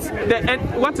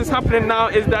 What is happening now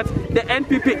is that the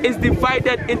NPP is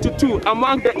divided into two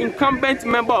among the incumbent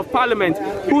member of parliament,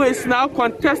 who is now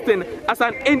contesting as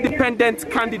an independent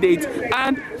candidate,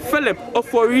 and Philip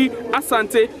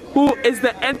Ofori-Asante, who is the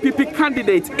NPP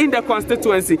candidate in the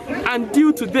constituency. And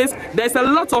due to this, there's a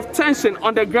lot of tension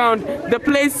on the ground. The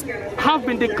place have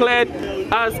been declared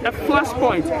as a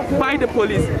flashpoint by the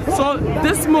police. So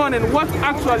this morning, what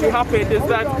actually happened is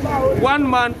that one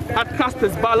man had cast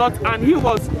his ballot and he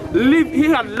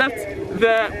had left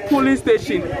the police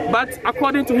station, but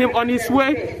according to him, on his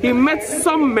way he met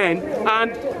some men,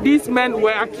 and these men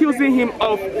were accusing him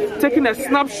of taking a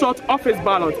snapshot of his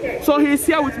ballot. So he's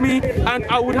here with me, and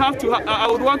I would want to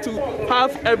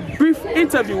have a brief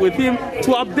interview with him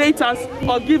to update us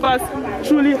or give us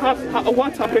truly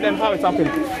what happened and how it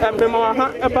happened.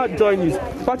 About JoyNews.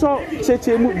 Pacho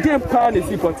cheche mu game power is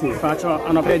important. Pacho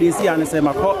anopedisi and say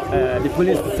mako the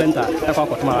police center ekwa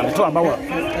to abawa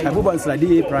abuban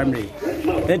sladi primary.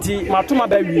 Enti matuma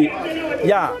bawi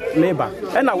ya neighbor.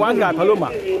 And one guy Paloma.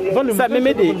 Say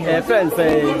me the friends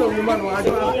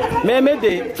me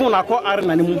the phone akọ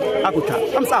arena ni mu akuta.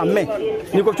 Am say me.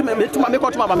 Ni ko tuma me ko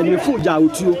tuma ba me phone ja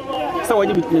otuo. Say we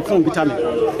me phone bitame.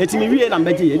 Eti me wie na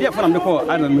mbeje. Dey phone am dey call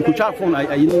arena me ko twa phone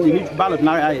ni ballot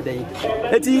na ayi dey.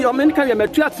 Eti o me kan ye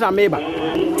metu atena me ba.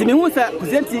 Ti me hu say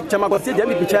present chama ko say dey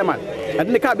be chairman. Ade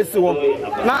ne ka be se wo.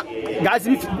 Na guys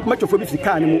bi matchofo bi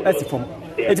fika ni mu asifom.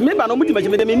 Eti me ba no mudi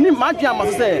majime me nim madwe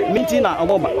amaso say minti na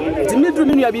oboba. Eti me duru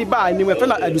me nua bi ba ni we fe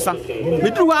na adusa. Me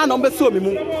duru wa na be so me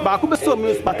mu. Ba ko be so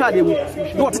me spaka de mu.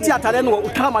 No tete atare no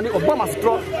kama ni obama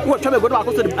stro. Wo twa me godo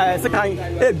akoso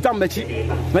sekan dam machi.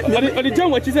 Odi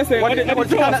jam wachi say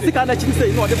sika na chi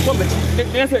say no de pom machi.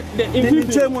 Yes the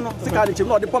inche mu no sika de chi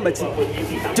no de pom machi.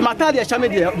 Ti mata de chame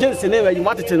de jense na we yi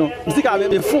watete no. Sika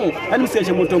me phone ani se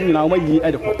che motom ni na o yi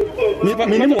e de ko.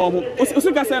 Me nim wo mu.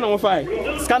 Sika say na mo fai.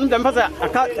 Sika no dem fa say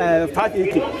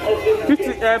 580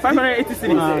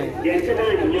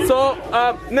 so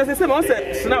necessarily on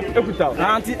say snap ekuta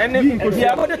anti ene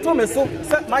bia go de to me so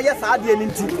say my yes ade ni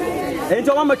nti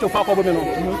enjo wa macho fa ko bo me no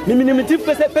mi nti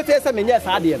pete say me yes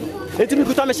ade no enti mi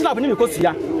kuta me snap ni mi ko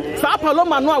sia sa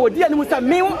paloma no a wodi ani mu say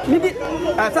me di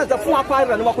say the phone akwa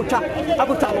ira no akotwa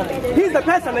no he is the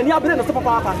person and he abere no so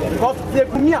papa because they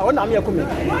kumi a ona me akumi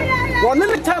won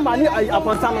me time ani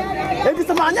aponsa no enti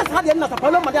say ma yes ade na sa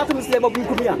paloma dia to me say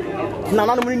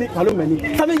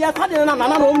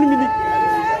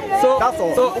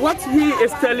so what he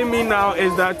is telling me now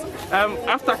is that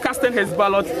after casting his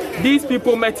ballot, these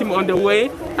people met him on the way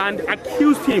and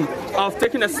accused him of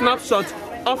taking a snapshot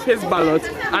of his ballot,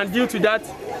 and due to that,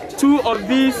 two of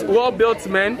these well-built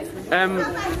men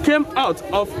came out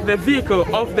of the vehicle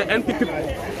of the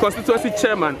NPP constituency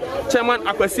chairman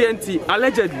Akwasianti,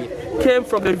 allegedly came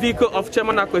from the vehicle of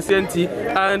Chairman Akwasianti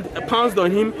and pounced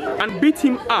on him and beat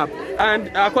him up.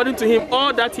 And according to him,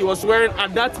 all that he was wearing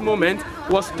at that moment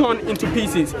was torn into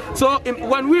pieces. So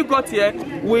when we got here,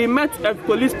 we met a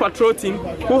police patrol team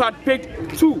who had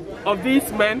picked two of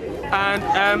these men,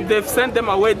 and they've sent them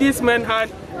away. These men had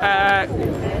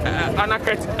an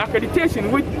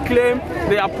accreditation which claimed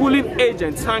they are pulling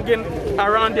agents hanging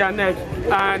around their neck,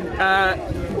 and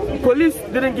police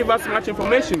didn't give us much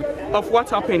information of what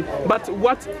happened, but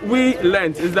what we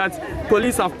learned is that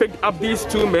police have picked up these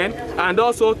two men and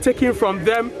also taken from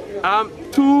them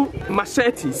two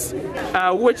machetes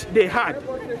which they had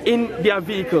in their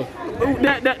vehicle.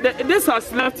 This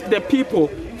has left the people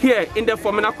here in the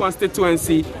Fomena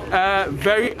constituency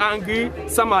very angry.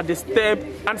 Some are disturbed,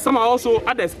 and some are also,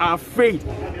 others are afraid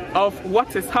of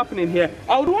what is happening here.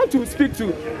 I would want to speak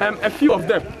to a few of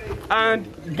them and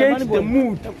gauge the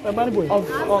mood of them.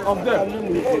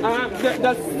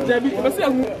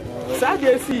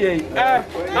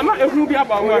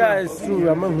 Yes, true.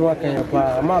 I'm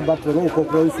about to go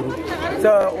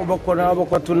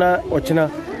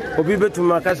obi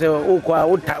betuma ka se o kwa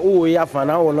o ya fa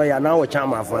na wo no ya na wo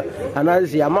chama fa ana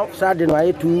si ama sade no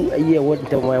ayetu aye wo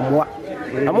ntemwa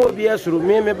amo bi esuru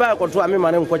me ba koto ame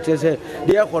mane nkwoche se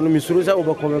de ekonomi suru se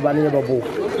oboko me ba ne babo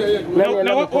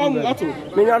na what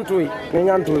me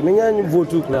nyanto me nyan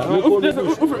vote kura me ko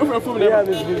bi ya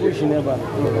me bush never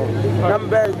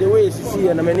number the way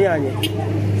see na me ni anye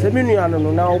se me nu anu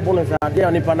no na obo sa de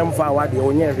ani pa na mfa awade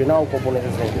onye hwe na okobo ne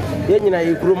se ye nyina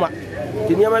ye kuruma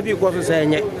tinyama bi ko so se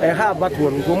enye e ha bato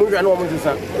no ko mu hwe na o mu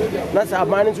sesa na sa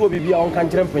amane so bibia on kan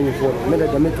kire mpanyifo me da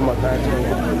metuma kan.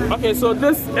 Okay, so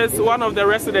this is one of the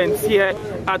residents here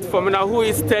at Formula who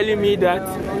is telling me that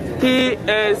he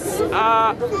is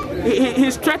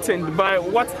he's threatened by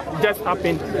what just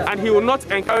happened, and he will not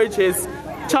encourage his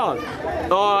child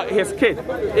or his kid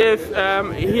if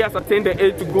he has attained the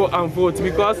age to go and vote,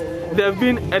 because there have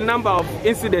been a number of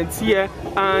incidents here,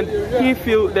 and he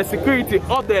feels the security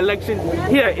of the election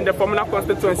here in the Formula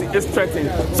constituency is threatened.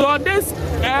 So this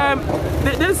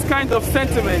kind of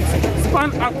sentiment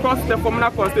span across the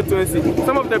Formula constituency.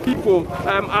 Some of the people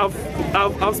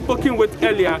I've spoken with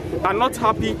earlier are not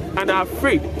happy and are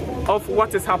afraid of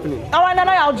what is happening. All right,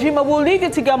 Nana Aljima, we'll leave you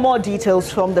to get more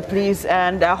details from the police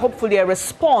and hopefully a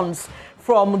response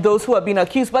from those who have been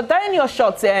accused. But there in your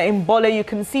shots in Bole, you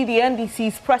can see the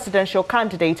NDC's presidential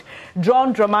candidate,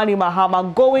 John Dramani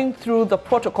Mahama, going through the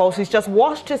protocols. He's just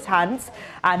washed his hands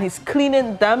and he's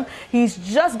cleaning them. He's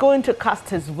just going to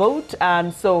cast his vote.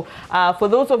 And so for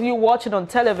those of you watching on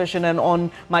television and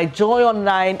on my Joy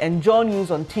Online and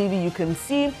JoyNews on TV, you can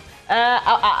see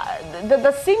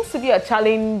there seems to be a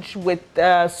challenge with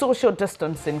social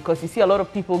distancing, because you see a lot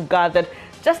of people gathered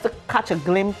just to catch a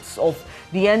glimpse of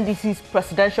the NDC's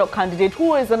presidential candidate,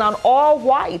 who is in an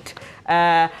all-white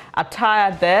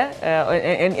attire there,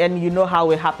 and you know how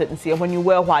it happens here. When you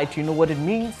wear white, you know what it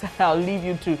means. I'll leave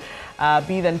you to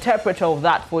be the interpreter of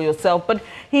that for yourself. But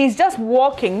he's just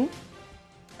walking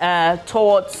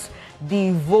towards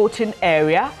the voting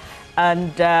area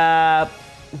and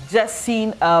just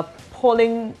seen a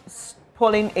polling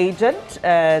agent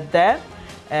there,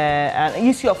 an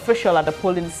EC official at the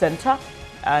polling center,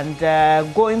 and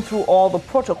going through all the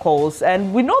protocols.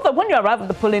 And we know that when you arrive at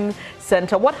the polling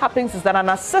center, what happens is that an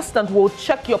assistant will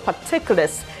check your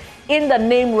particulars in the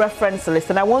name reference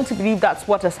list, and I want to believe that's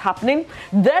what is happening.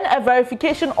 Then a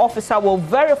verification officer will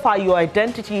verify your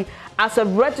identity as a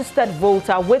registered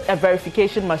voter with a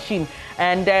verification machine.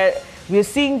 And we're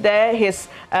seeing there his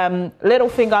little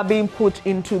finger being put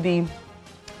into the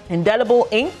indelible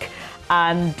ink.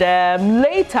 And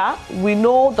later, we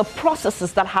know the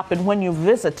processes that happen when you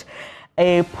visit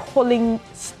a polling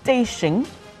station.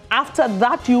 After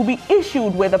that, you'll be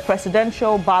issued with a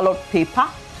presidential ballot paper.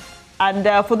 And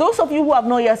for those of you who have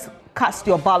not yet cast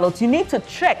your ballot, you need to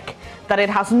check that it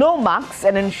has no marks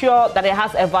and ensure that it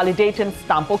has a validating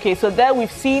stamp. Okay, so there we've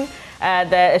seen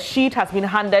the sheet has been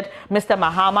handed Mr.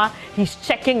 Mahama. He's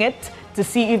checking it to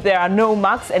see if there are no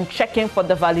marks and checking for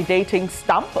the validating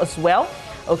stamp as well.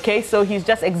 Okay, so he's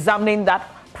just examining that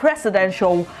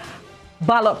presidential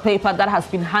ballot paper that has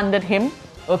been handed him.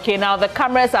 Okay, now the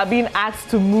cameras are being asked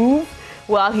to move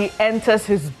while he enters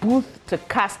his booth to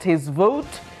cast his vote.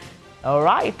 All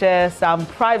right, some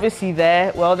privacy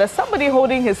there. Well, there's somebody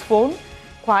holding his phone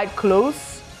quite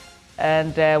close.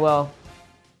 And, well,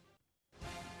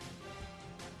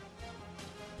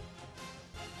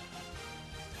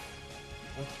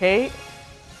 okay.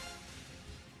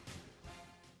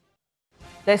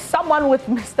 There's someone with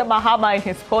Mr. Mahama in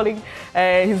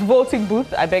his voting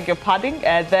booth, I beg your pardon,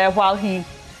 there while he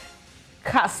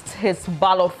casts his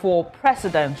ballot for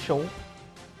presidential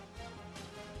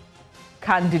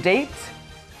candidate.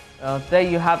 There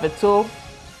you have it. So,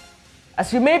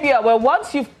 as you may be aware,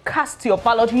 once you've cast your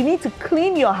ballot, you need to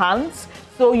clean your hands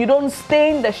so you don't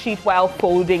stain the sheet while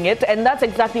folding it. And that's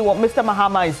exactly what Mr.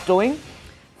 Mahama is doing,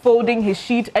 folding his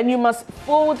sheet. And you must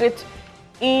fold it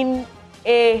in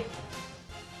a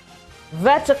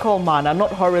vertical manner,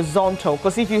 not horizontal,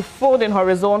 because if you fold in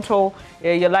horizontal,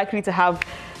 you're likely to have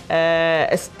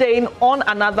a stain on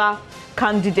another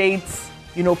candidate's,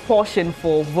 portion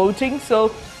for voting.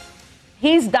 So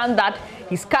he's done that.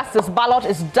 He's cast his ballot.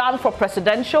 It's done for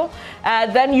presidential.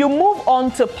 Then you move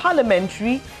on to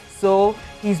parliamentary. So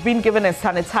he's been given a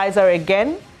sanitizer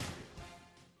again,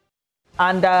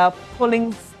 and a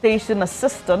polling station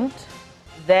assistant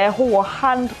there who will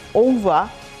hand over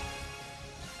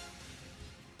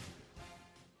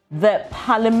the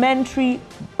parliamentary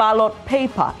ballot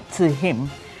paper to him.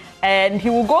 And he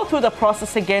will go through the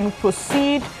process again,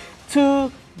 proceed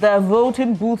to the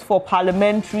voting booth for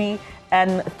parliamentary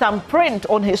and thumbprint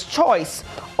on his choice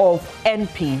of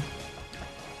MP.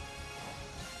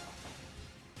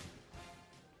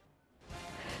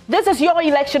 This is your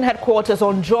election headquarters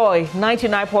on Joy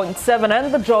 99.7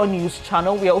 and the Joy News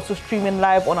channel. We are also streaming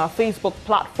live on our Facebook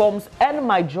platforms and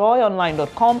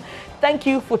myjoyonline.com. Thank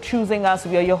you for choosing us.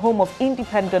 We are your home of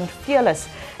independent, fearless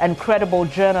and credible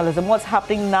journalism. What's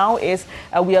happening now is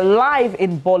we are live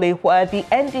in Bole, where the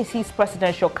NDC's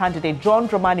presidential candidate John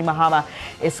Dramani Mahama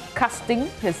is casting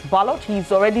his ballot.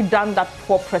 He's already done that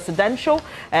for presidential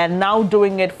and now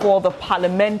doing it for the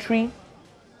parliamentary.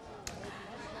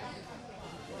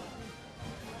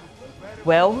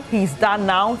 Well, he's done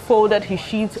now, folded his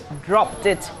sheet, dropped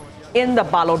it in the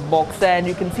ballot box, and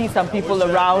you can see some people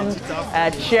around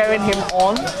cheering him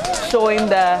on, showing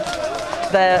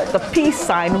the peace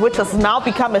sign, which has now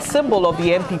become a symbol of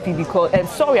the MPP because,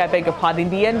 sorry, I beg your pardon,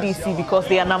 the NDC, because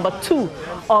they are number 2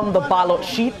 on the ballot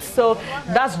sheet. So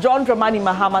that's John Dramani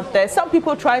Mahama there. Some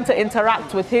people trying to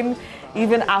interact with him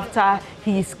even after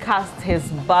he's cast his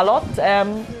ballot.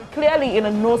 Clearly in a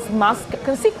nose mask. I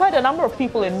can see quite a number of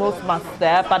people in nose masks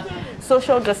there, but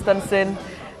social distancing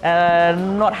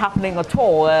not happening at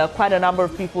all. Quite a number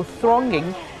of people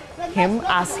thronging him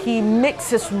as he makes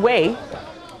his way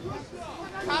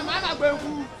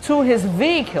to his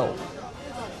vehicle.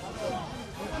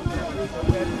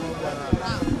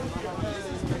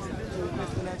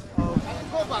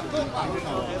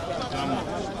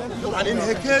 And in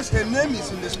her case, her name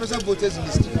is in the special voters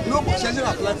list. No, she hasn't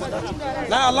applied for that.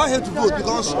 Now allow her to vote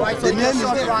because the name is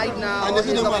there. Right now, and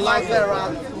there's no allow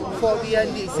her for the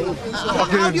NDC.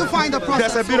 Okay. How do you find the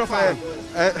process? There's a bit of a...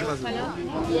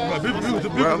 How did you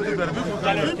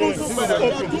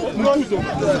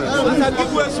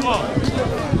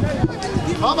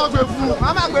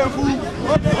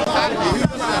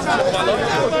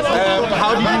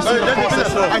see the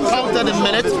process? I counted in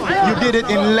minutes. You did it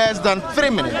in less than 3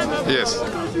 minutes. Yes.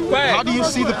 How do you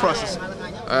see the process?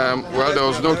 Well, there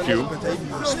was no queue,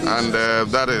 and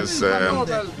that is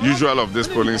usual of this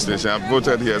polling station. I've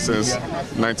voted here since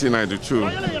 1992,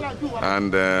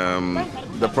 and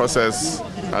the process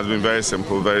has been very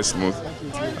simple, very smooth.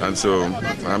 And so,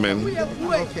 I mean,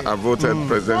 I voted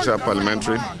presidential,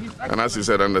 parliamentary, and as you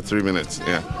said, under 3 minutes.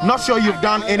 Yeah. Not sure you've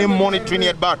done any monitoring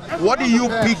yet, but what do you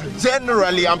pick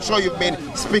generally? I'm sure you've been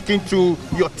speaking to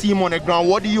your team on the ground.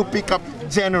 What do you pick up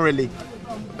generally?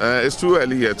 It's too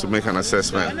early yet to make an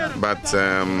assessment, but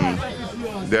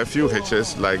there are a few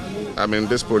hitches. Like, I mean,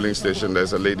 this polling station,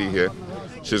 there's a lady here.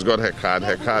 She's got her card.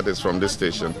 Her card is from this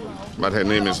station, but her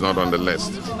name is not on the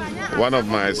list. One of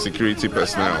my security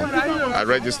personnel, I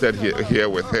registered here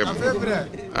with him,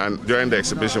 and during the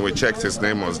exhibition we checked his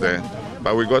name was there,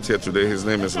 but we got here today, his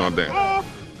name is not there.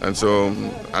 And so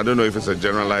I don't know if it's a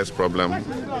generalized problem,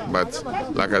 but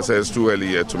like I said, it's too early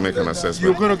yet to make an assessment.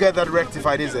 You're going to get that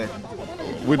rectified, is it?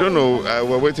 We don't know.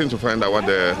 We're waiting to find out what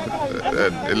the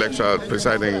electoral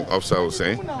presiding officer will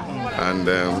say, and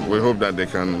we hope that they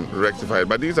can rectify it.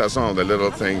 But these are some of the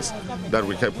little things that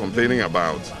we kept complaining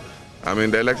about. I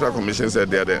mean, the Electoral Commission said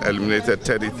they had eliminated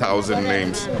 30,000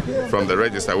 names from the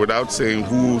register without saying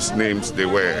whose names they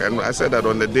were. And I said that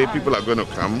on the day people are going to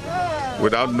come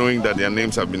without knowing that their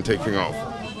names have been taken off.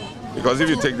 Because if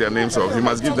you take their names off, you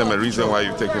must give them a reason why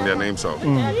you've taken their names off.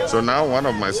 So now one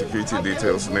of my security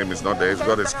details' name is not there. He's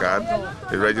got his card.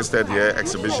 He registered here,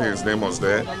 exhibition, his name was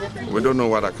there. We don't know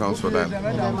what accounts for that.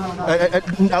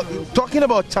 Now, talking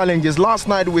about challenges, last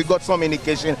night we got some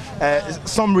indication,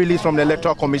 some release from the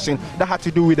Electoral Commission that had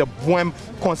to do with the Buem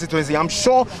constituency. I'm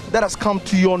sure that has come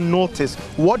to your notice.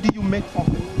 What do you make of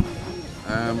it?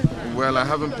 Well, I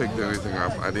haven't picked anything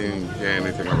up. I didn't hear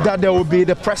anything about that. There will be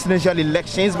the presidential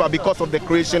elections, but because of the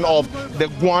creation of the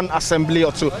Guan Assembly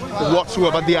or so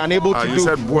whatsoever, they are unable to do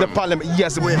the parliament.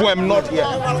 Yes, Buem, not here.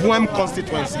 Buem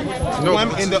constituency. No,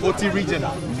 Buem in the OT region.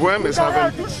 Buem is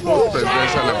having both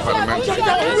presidential and parliamentary.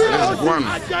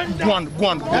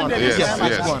 It's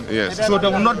Guan. Yes. So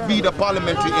there will not be the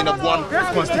parliamentary in the Guan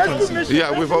constituency.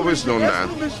 Yeah, we've always known that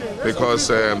because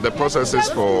the processes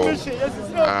for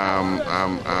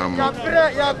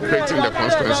creating the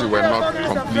constituency were not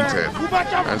completed,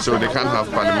 and so they can't have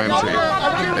parliamentary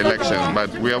elections.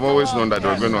 But we have always known that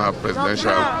we're going to have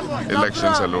presidential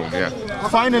elections alone. Yeah.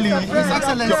 Finally, His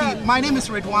Excellency, my name is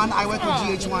Redwan. I work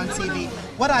with GH1 TV.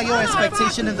 What are your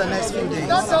expectations in the next few days?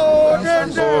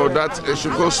 Oh, that it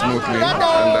should go smoothly and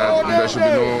that there should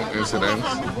be no incidents.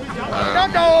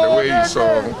 The way you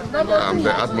saw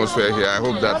the atmosphere here, I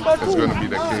hope that is going to be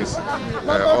the case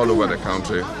all over the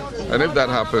country. And if that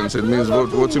happens, it means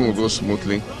voting will go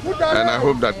smoothly. And I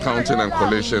hope that counting and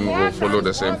collation will follow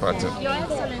the same pattern.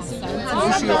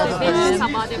 issue of the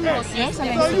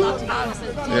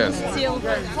Yes.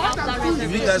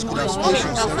 If you guys could have spoken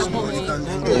yourselves more, you can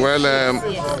engage. Well,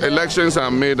 elections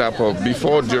are made up of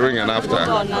before, during, and after.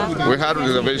 We had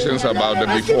reservations about the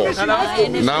before.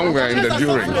 Now we're in the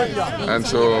during, and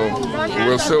so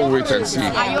we'll still wait and see.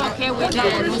 Are you okay with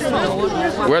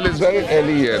that? Well, it's very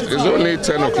early yet. It's only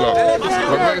 10 o'clock.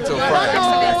 We're going till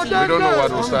 5. We don't know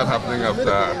what will start happening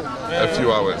after a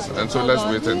few hours, and so let's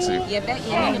wait and see.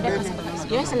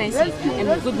 Your Excellency,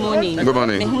 good morning. Good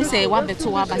morning. Who say what the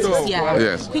two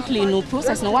Yes. Quickly, no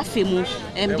process, no what film,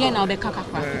 and then I'll be quickly.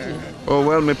 Oh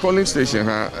well, my polling station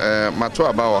my tour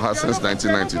about her since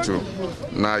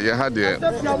 1992. Now you had the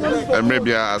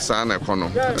maybe a son econo,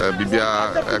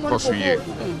 bibia kosuye,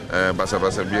 basa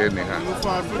bia ni ha.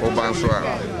 Obanswa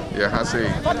you have say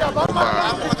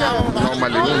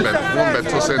normally one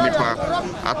to send nipa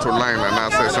at line and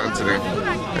answer something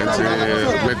into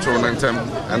metro nantem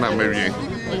and American.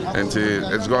 And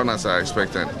it's gone as I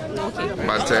expected.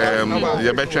 But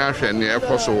you bet you have any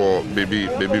also baby.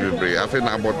 I think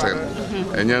about 10.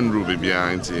 And young baby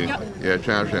auntie. Yeah,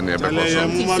 chance and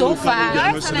so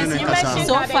far, what's the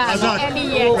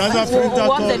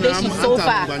vision so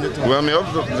far? Well, my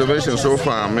observation so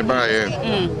far, me buy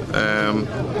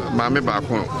my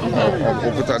back on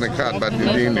put on a card, but the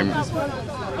name.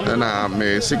 And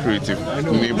my security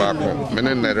me back home. Me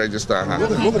didn't register her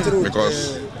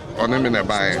because on him in a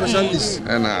buy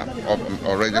and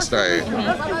or register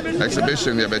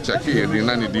exhibition. You better check it. The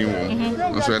nanny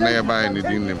didn't so I buy any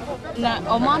didn't.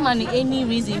 Now, mama, any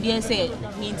reason they say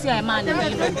me see a man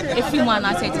everyone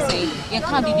I said to say you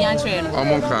can't be beyond train.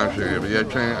 I'm on country. You're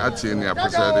trying at the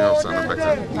presiding of San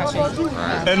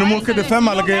Becker. And the more the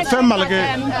family it's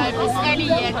early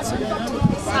yet.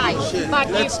 But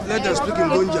let us speak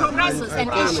in if progresses and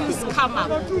issues come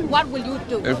up, what will you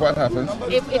do? If what happens?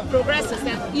 If it progresses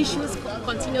and issues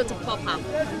continue to pop up,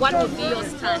 what would be your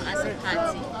stand as a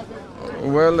party?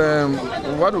 Well,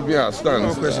 what would be our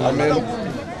stance? I mean,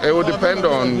 it will depend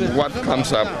on what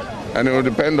comes up, and it will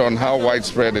depend on how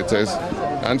widespread it is.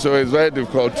 And so it's very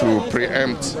difficult to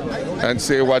preempt and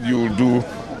say what you will do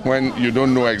when you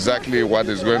don't know exactly what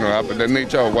is going to happen, the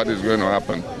nature of what is going to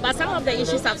happen. But some of the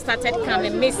issues have started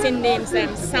coming, missing names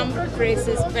and some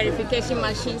phrases, verification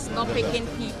machines, not picking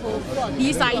people.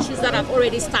 These are issues that have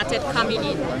already started coming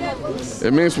in.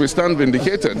 It means we stand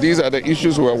vindicated. These are the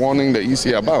issues we're warning the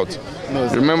EC about.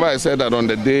 Remember I said that on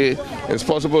the day, it's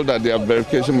possible that their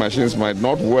verification machines might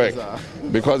not work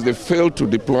because they failed to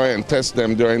deploy and test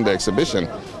them during the exhibition.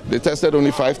 They tested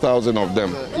only 5,000 of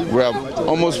them. We have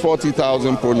almost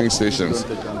 40,000 polling stations.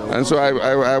 And so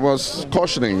I was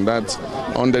cautioning that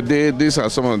on the day, these are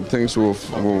some of the things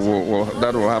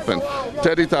that will happen.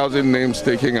 30,000 names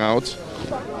taking out.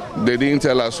 They didn't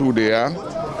tell us who they are.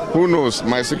 Who knows?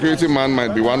 My security man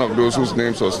might be one of those whose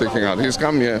names was taken out. He's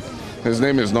come here. His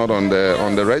name is not on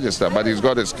the register, but he's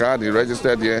got his card. He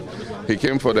registered here. He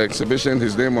came for the exhibition.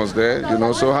 His name was there.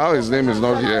 So how his name is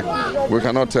not here, we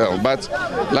cannot tell. But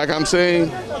like I'm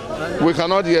saying, we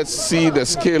cannot yet see the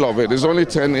scale of it. It's only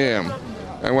 10 a.m.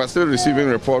 and we're still receiving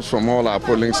reports from all our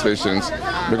polling stations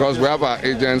because we have our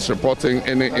agents reporting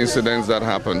any incidents that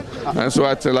happen. And so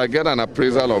until I get an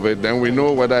appraisal of it, then we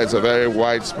know whether it's a very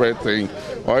widespread thing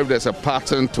or if there's a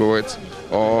pattern to it,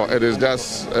 or it is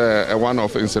just a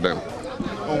one-off incident.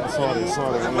 Oh, sorry.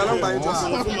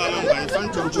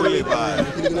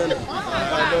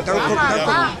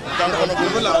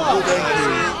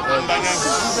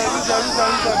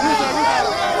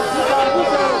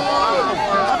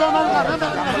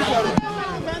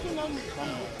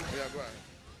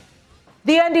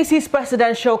 The NDC's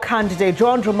presidential candidate,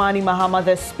 John Dramani Mahama,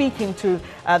 is speaking to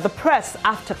the press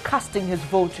after casting his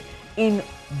vote in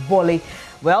Bole.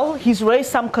 Well, he's raised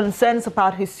some concerns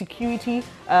about his security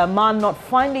man not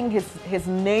finding his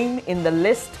name in the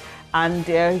list. And,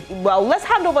 well, let's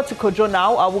hand over to Kojo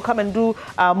now. We'll come and do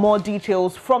more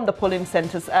details from the polling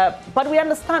centers. But we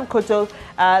understand, Kojo,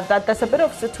 that there's a bit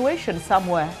of situation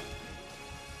somewhere.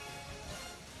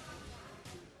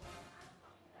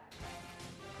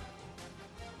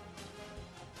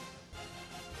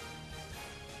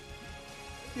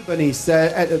 Bernice,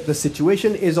 the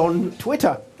situation is on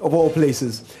Twitter, of all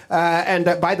places. And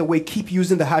by the way, keep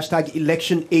using the hashtag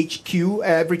ElectionHQ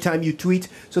every time you tweet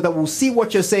so that we'll see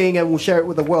what you're saying and we'll share it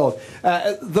with the world.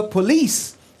 The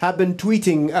police have been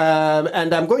tweeting,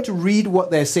 and I'm going to read what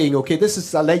they're saying, okay? This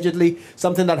is allegedly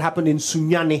something that happened in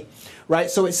Sunyani, right?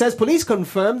 So it says, police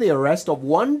confirm the arrest of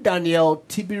one Daniel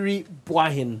Tibiri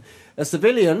Boahin, a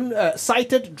civilian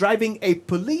cited driving a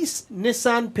police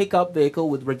Nissan pickup vehicle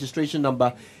with registration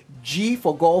number G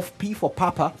for Golf, P for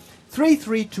Papa,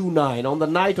 3329 on the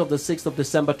night of the 6th of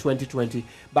December 2020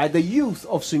 by the youth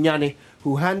of Sunyani,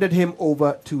 who handed him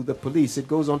over to the police. It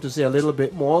goes on to say a little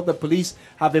bit more. The police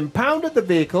have impounded the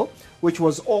vehicle, which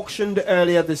was auctioned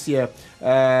earlier this year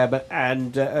by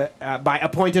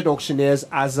appointed auctioneers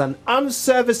as an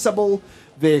unserviceable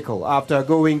vehicle after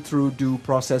going through due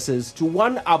processes to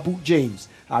one Abu James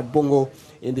at Bongo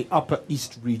in the Upper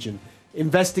East region.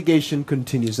 Investigation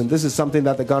continues, and this is something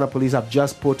that the Ghana police have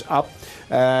just put up.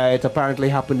 It apparently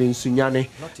happened in Sunyani,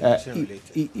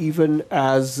 even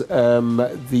as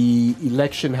the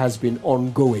election has been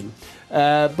ongoing.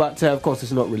 But of course,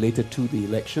 it's not related to the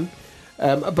election.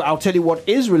 But I'll tell you what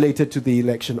is related to the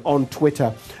election on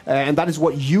Twitter, and that is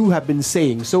what you have been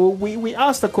saying. So we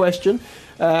asked the question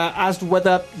as to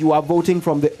whether you are voting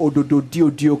from the Ododo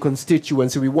Diodio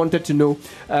constituency. We wanted to know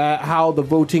how the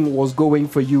voting was going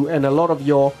for you, and a lot of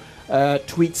your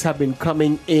tweets have been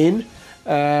coming in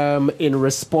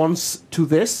response to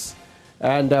this,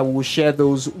 and we'll share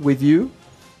those with you,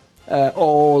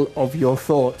 all of your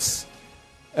thoughts.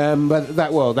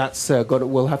 But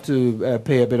we'll have to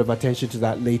pay a bit of attention to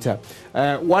that later.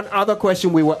 One other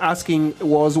question we were asking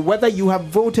was whether you have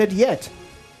voted yet.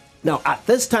 Now, at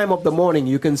this time of the morning,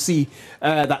 you can see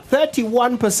that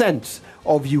 31%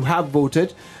 of you have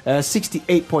voted.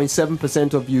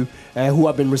 68.7% of you who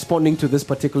have been responding to this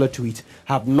particular tweet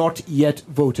have not yet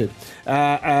voted.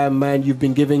 And you've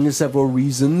been giving several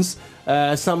reasons.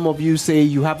 Some of you say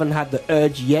you haven't had the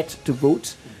urge yet to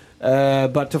vote.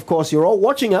 But of course, you're all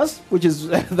watching us, which is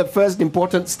the first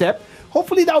important step.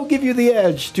 Hopefully that will give you the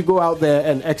urge to go out there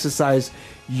and exercise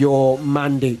your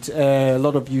mandate. A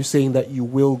lot of you saying that you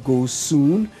will go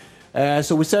soon.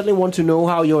 So we certainly want to know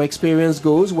how your experience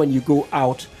goes when you go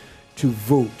out to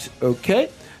vote. Okay?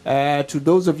 To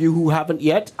those of you who haven't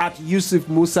yet, at Yusuf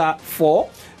Musa 4,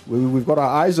 we've got our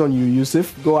eyes on you,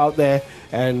 Yusuf. Go out there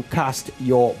and cast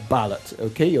your ballot.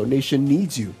 Okay? Your nation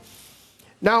needs you.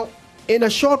 Now, in a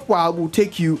short while, we'll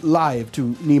take you live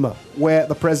to Nima, where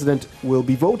the president will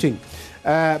be voting.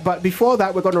 But before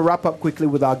that, we're going to wrap up quickly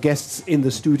with our guests in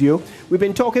the studio. We've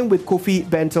been talking with Kofi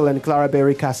Bentel and Clara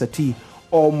Berry Kasati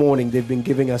all morning. They've been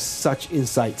giving us such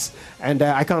insights, and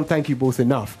I can't thank you both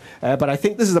enough. But I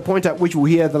think this is the point at which we'll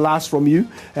hear the last from you,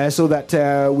 so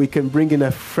that we can bring in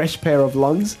a fresh pair of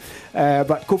lungs.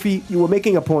 But Kofi, you were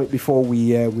making a point before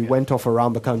we went off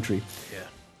around the country.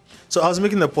 So I was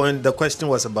making the point, the question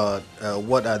was about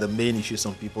what are the main issues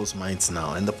on people's minds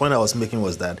now. And the point I was making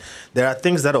was that there are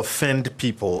things that offend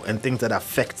people and things that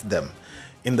affect them.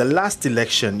 In the last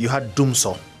election, you had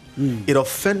Dumso. It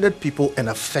offended people and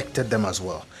affected them as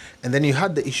well. And then you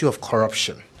had the issue of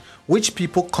corruption, which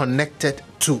people connected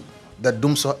to the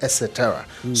Dumso, etc.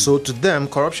 So to them,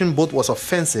 corruption both was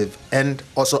offensive and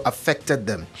also affected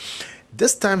them.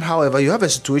 This time, however, you have a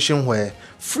situation where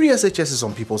free SHS is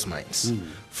on people's minds.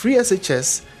 Free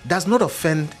SHS does not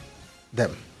offend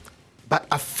them, but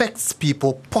affects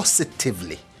people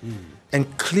positively.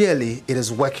 And clearly, it is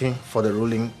working for the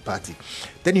ruling party.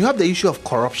 Then you have the issue of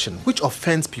corruption, which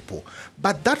offends people.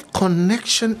 But that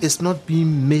connection is not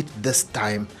being made this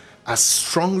time as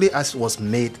strongly as was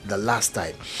made the last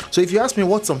time. So if you ask me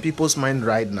what's on people's mind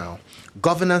right now,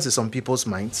 governance is on people's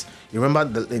minds. You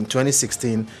remember in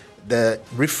 2016, the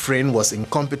refrain was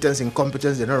incompetence,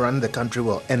 they don't run the country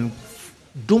well. And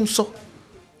Dumso,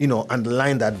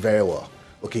 underlined that very well.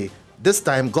 Okay, this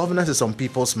time governance is on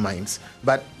people's minds,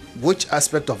 but which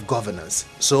aspect of governance?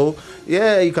 So,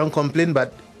 yeah, you can complain,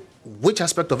 but which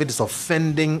aspect of it is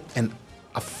offending and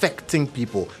affecting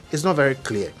people? It's not very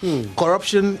clear.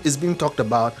 Corruption is being talked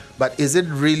about, but is it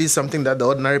really something that the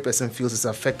ordinary person feels is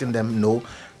affecting them? No.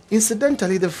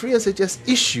 Incidentally, the free SHS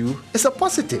issue is a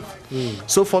positive.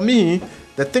 So for me,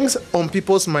 the things on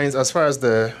people's minds as far as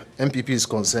the MPP is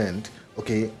concerned,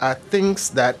 okay, are things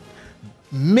that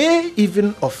may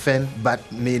even offend but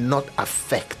may not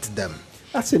affect them.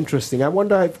 That's interesting. I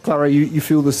wonder if, Clara, you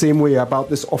feel the same way about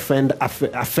this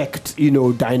affect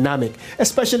dynamic,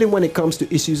 especially when it comes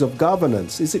to issues of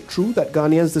governance. Is it true that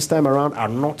Ghanaians this time around are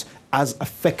not as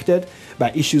affected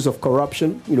by issues of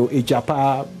corruption?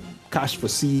 Ejapa, cash for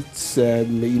seats,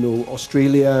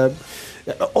 Australia,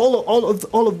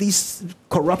 all of these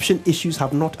corruption issues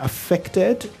have not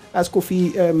affected, as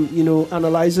Kofi,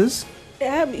 analyzes.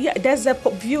 Yeah, there's a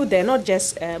view there, not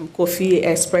just Kofi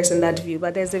expressing that view,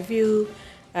 but there's a view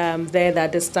there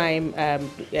that this time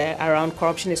around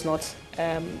corruption is not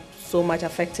so much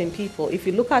affecting people. If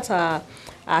you look at our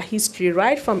history,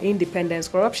 right from independence,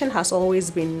 corruption has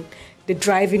always been the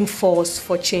driving force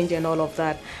for change and all of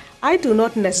that. I do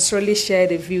not necessarily share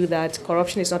the view that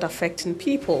corruption is not affecting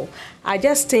people. I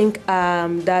just think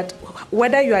that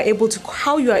whether you are able to,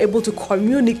 how you are able to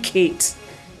communicate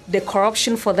the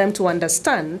corruption for them to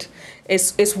understand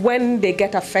is when they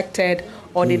get affected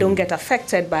or they don't get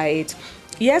affected by it.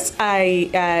 Yes, I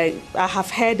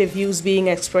have heard the views being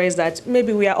expressed that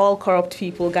maybe we are all corrupt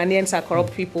people, Ghanaians are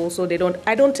corrupt people, so they don't.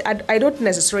 I don't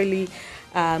necessarily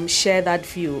share that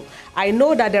view. I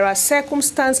know that there are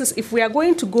circumstances. If we are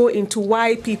going to go into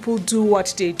why people do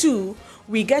what they do,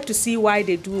 we get to see why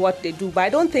they do what they do. But I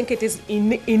don't think it is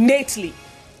innately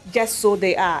just so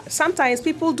they are. Sometimes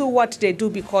people do what they do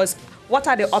because what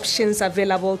are the options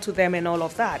available to them and all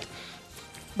of that.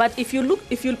 But if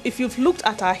you've looked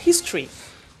at our history,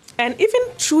 and even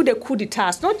through the coup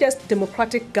d'etats, not just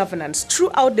democratic governance,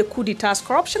 throughout the coup d'etats,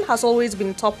 corruption has always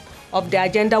been top of the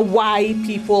agenda why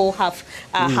people have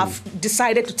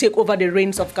decided to take over the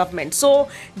reins of government. So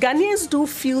Ghanaians do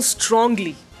feel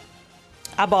strongly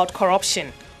about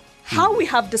corruption. How we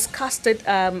have discussed it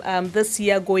this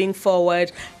year going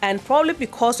forward, and probably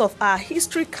because of our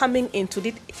history coming into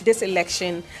this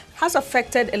election, has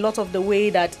affected a lot of the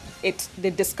way that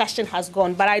the discussion has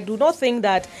gone. But I do not think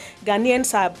that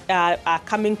Ghanaians are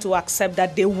coming to accept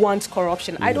that they want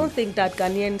corruption. I don't think that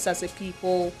Ghanaians as a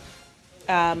people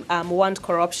want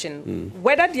corruption.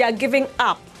 Whether they are giving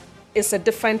up is a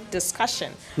different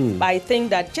discussion. But I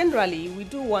think that generally we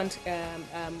do want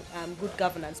good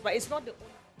governance. But it's not the only.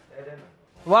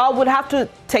 Well, we'll have to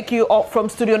take you off from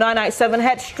Studio 997,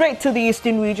 head straight to the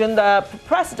Eastern region. The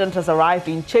president has arrived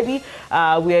in Chebi.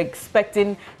 We're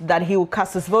expecting that he will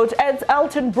cast his vote. And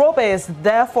Elton Brobe is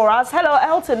there for us. Hello,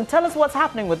 Elton. Tell us what's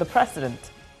happening with the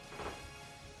president.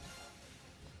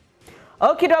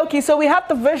 Okie dokie. So we have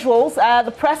the visuals.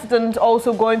 The president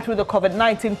also going through the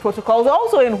COVID-19 protocols,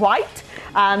 also in white,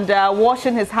 and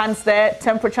washing his hands there,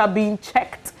 temperature being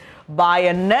checked by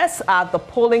a nurse at the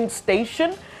polling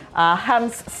station.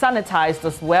 Hands sanitized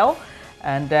as well,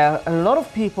 and a lot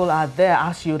of people are there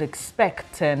as you'd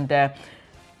expect, and the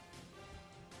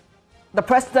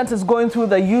president is going through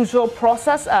the usual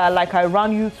process like I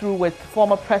ran you through with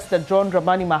former President John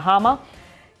Dramani Mahama.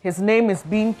 His name is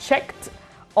being checked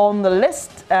on the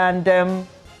list and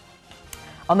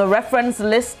on the reference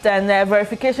list, and the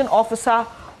verification officer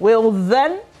will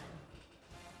then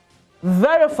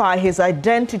verify his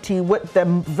identity with the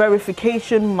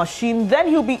verification machine. Then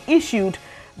he'll be issued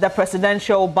the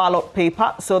presidential ballot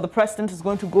paper. So the president is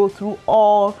going to go through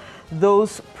all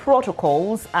those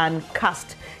protocols and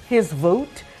cast his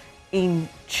vote in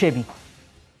Chebi.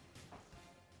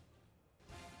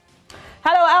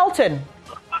 Hello, Elton.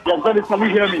 Yes, can you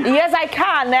hear me? Yes, I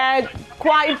can.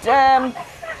 Quite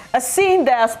a scene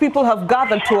there as people have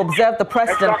gathered to observe the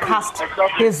president cast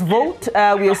his vote.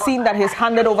 We have seen that he's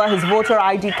handed over his voter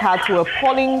ID card to a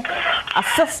polling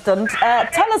assistant.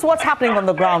 Tell us what's happening on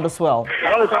the ground as well.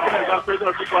 What is happening is that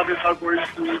President people are going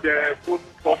through the phone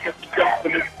process, just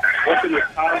finished voting his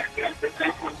cards,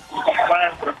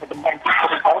 compliance for the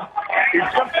protocol. He's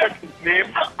just checked his name,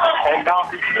 and now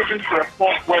he's moving to a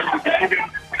spot where he'll be giving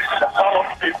the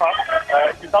ballot paper.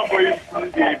 He's now going through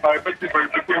the biometric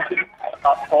verification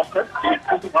process. He's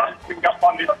putting one finger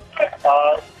on it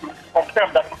to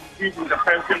confirm that he's the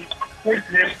person whose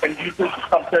name and details is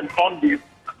contained on the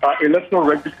electoral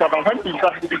register. Now, when he's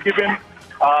done, he'll be given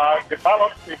the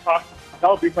ballot paper.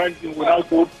 Now, behind him, will now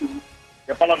go to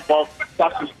the ballot box,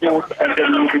 start his vote, and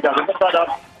then he will be done. Remember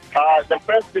that the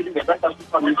first thing the best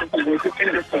information is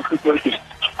in this constituency.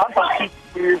 After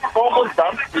he is almost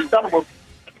done, he's done with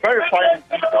verifying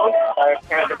details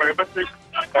and the biometric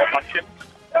machine.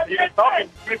 He is now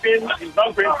given, he's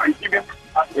now going to be given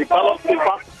a ballot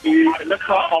paper. The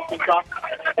electoral officer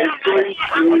is going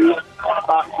to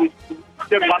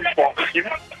take one for him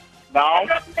now.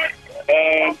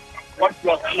 And what you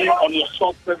are seeing on your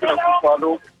shop, President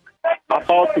Kufuor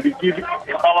about to be given a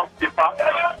ballot paper.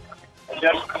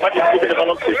 Then when you give the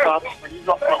ballot paper, the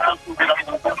usual process will be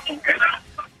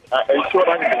ensure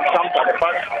that it is stamped at the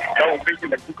back, that will bring in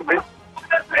the document,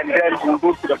 and then we'll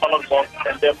go to the ballot box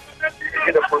and then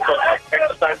begin the process of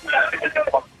exercising the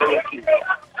responsibility.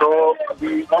 So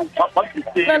we want to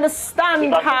see.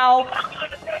 Understand how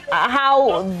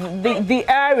the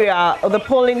area, the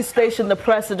polling station, the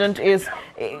president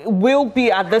will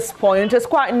be at this point. It's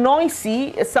quite noisy.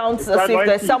 It sounds as if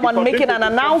there's someone making an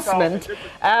announcement.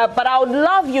 But I would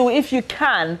love you, if you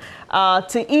can,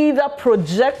 to either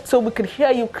project so we could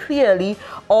hear you clearly,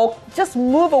 or just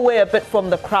move away a bit from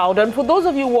the crowd. And for those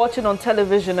of you watching on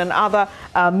television and other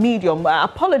medium,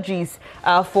 apologies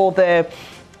for the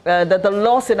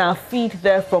loss in our feed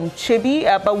there from Chebi,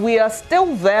 but we are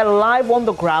still there live on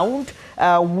the ground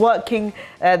working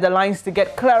the lines to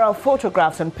get clearer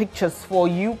photographs and pictures for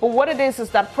you. But what it is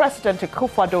that President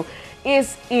Akufo-Addo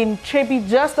is in Chebi,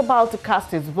 just about to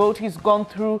cast his vote. He's gone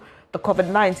through the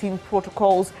COVID-19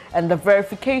 protocols and the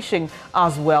verification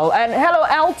as well. And hello,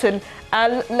 Elton.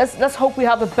 Let's hope we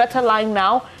have a better line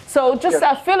now. So just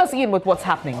fill us in with what's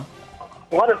happening.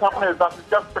 What is happening is that we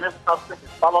just finished casting his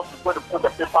ballot. We're going to put the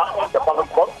paper in the ballot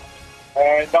box,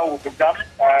 and that will be done.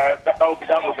 That will be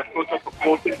done with the process of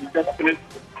voting. We just finished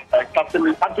casting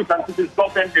his anti-candidacy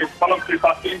dropping his ballot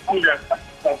paper into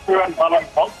the current ballot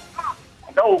box.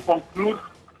 And that will conclude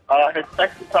his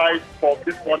exercise for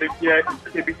this morning here in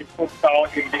Chebi, in Folketown,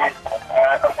 in the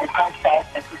South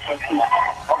constituency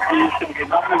of the city.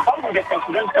 Now, regarding the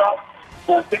presidential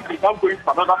voting, we're now going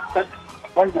for another step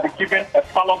when we'll be given a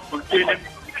ballot containing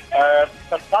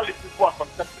personalities who are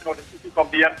contesting on the seats of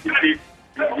the MPP in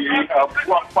the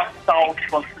Folketown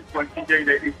constituency here in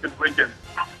the Eastern region.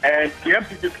 And the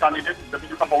MPP's candidate is the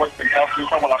Minister for Western Health,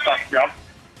 Mr. Walakasia.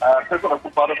 President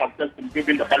Akufo-Addo has just been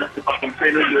given the ballot paper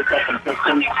containing the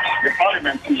contesting the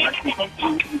parliament.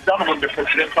 He's done with the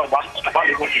presidential one, the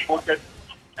ballot was voted,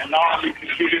 and now he's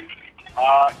given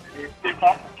a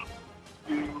paper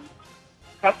to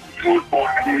cast the vote for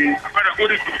the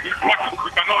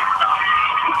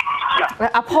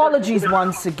Apologies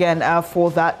once again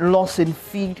for that loss in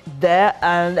feed there.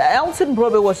 And Elton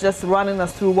Brobe was just running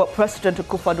us through what President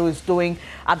Akufo-Addo is doing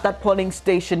at that polling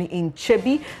station in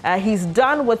Chebi. He's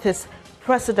done with his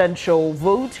presidential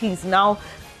vote. He's now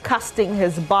casting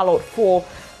his ballot for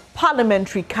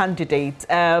parliamentary candidate,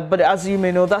 but as you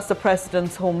may know, that's the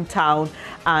president's hometown,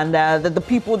 and the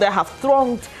people there have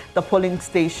thronged the polling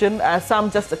station.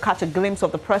 Some just to catch a glimpse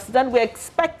of the president. We're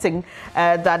expecting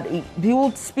that he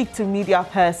will speak to media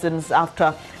persons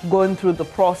after going through the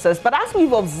process. But as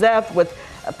we've observed with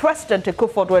President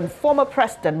Akufo-Addo and former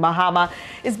President Mahama,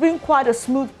 it's been quite a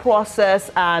smooth process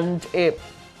and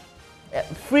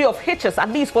free of hitches, at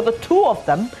least for the two of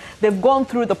them. They've gone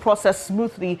through the process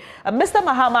smoothly. Mr.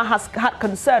 Mahama has had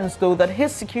concerns, though, that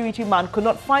his security man could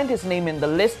not find his name in the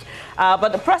list. But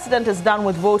the president is done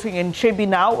with voting in Chebi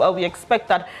now. We expect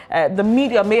that the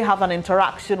media may have an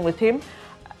interaction with him.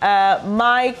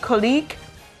 My colleague,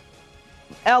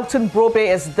 Elton Brobe,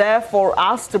 is there for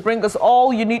us to bring us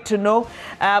all you need to know.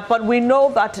 But we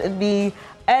know that the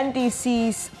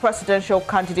NDC's presidential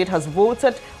candidate has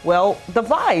voted. Well, the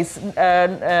vice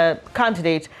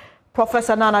candidate,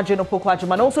 Professor Nana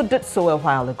Jino-Poku-Agyeman, also did so a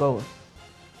while ago.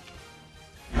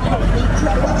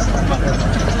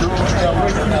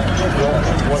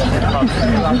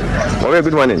 Well,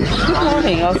 good morning. Good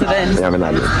morning. Also then.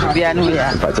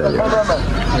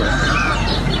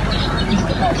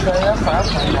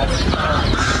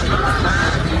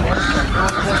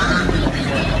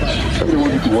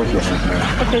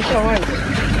 Okay, sure. Right.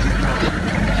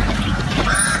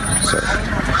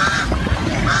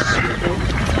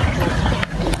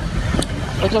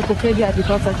 But Dr. Fabia,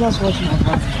 because I just watched my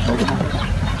class.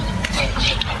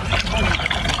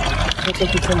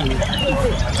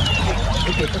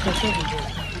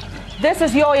 This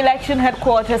is your election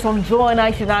headquarters on Joy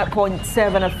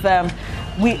 99.7 FM.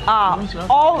 We are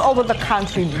all over the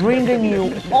country bringing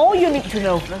you all you need to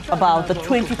know about the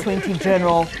 2020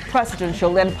 general,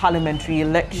 presidential and parliamentary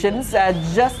elections.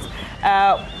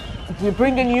 We're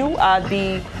bringing you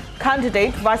the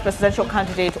candidate, vice presidential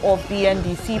candidate of the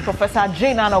NDC, Professor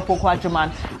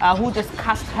Jino-Poku-Agyeman, who just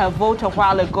cast her vote a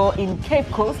while ago in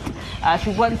Cape Coast.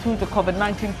 She went through the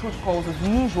COVID-19 protocols as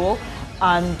usual,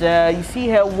 and you see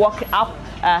her walk up,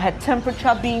 her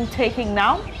temperature being taken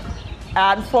now.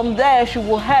 And from there, she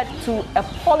will head to a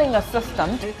polling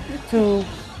assistant to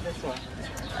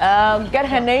get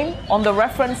her name on the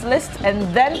reference list, and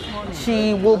then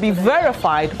she will be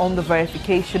verified on the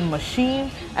verification machine,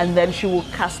 and then she will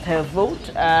cast her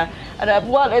vote.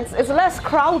 Well, it's less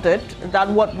crowded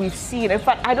than what we've seen. In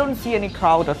fact, I don't see any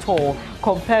crowd at all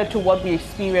compared to what we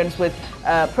experienced with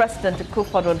President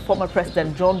Akufo-Addo and former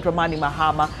President John Dramani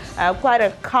Mahama. Quite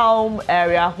a calm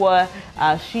area where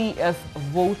she is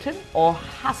voting or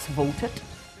has voted.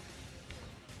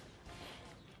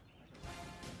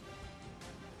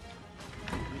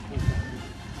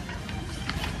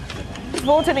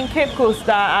 Voted in Cape Coast,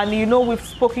 and you know we've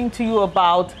spoken to you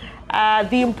about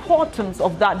the importance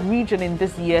of that region in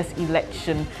this year's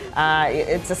election.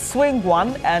 It's a swing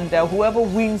one, and whoever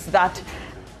wins that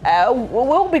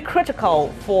will be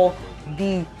critical for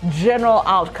the general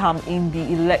outcome in the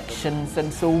elections.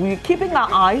 And so we're keeping our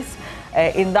eyes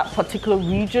in that particular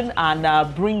region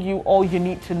and bring you all you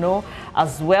need to know,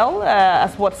 as well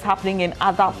as what's happening in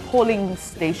other polling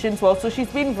stations. Well, so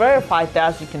she's been verified there,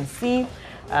 as you can see.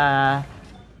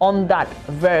 on that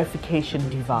verification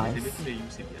device.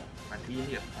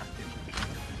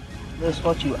 That's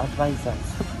what you advise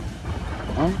us.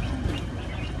 Huh?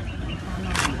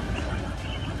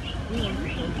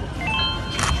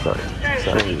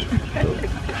 Sorry.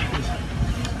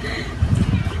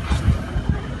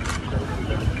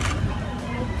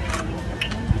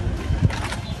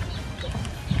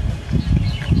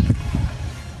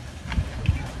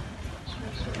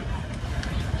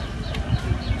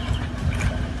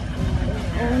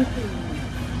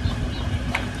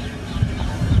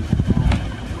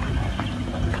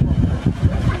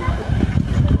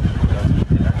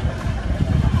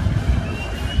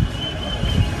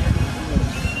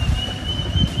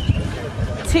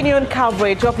 Continuing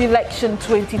coverage of election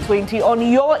 2020 on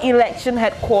your election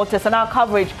headquarters, and our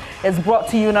coverage is brought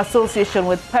to you in association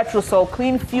with Petrosol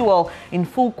Clean Fuel in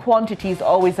full quantities,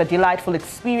 always a delightful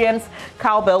experience.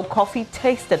 Cowbell Coffee,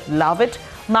 taste it, love it.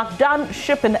 McDan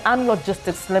Shipping and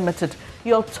Logistics Limited,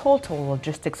 your total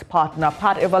logistics partner.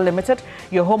 Part Ever Limited,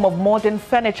 your home of modern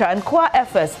furniture, and Qua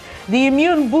FS, the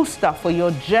immune booster for your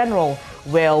general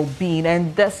well-being.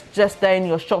 And that's just there in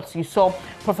your shots. You saw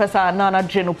Professor Nana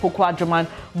Jeno Pokwadraman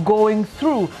going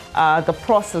through the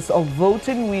process of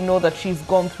voting. We know that she's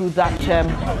gone through that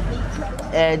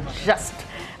just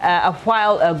a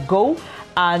while ago,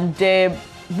 and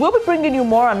we'll be bringing you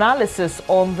more analysis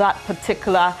on that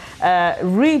particular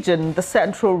region, the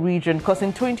central region, because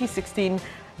in 2016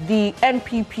 the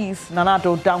NPP's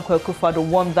Nanado Dankwa Akufo-Addo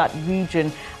won that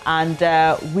region, and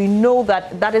we know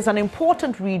that that is an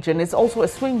important region. It's also a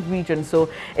swing region, so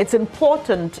it's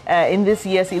important in this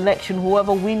year's election,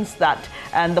 whoever wins that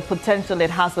and the potential it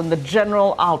has on the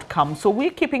general outcome. So we're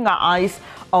keeping our eyes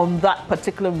on that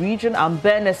particular region. I'm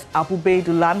Bernice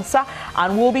Abubedu-Lansa,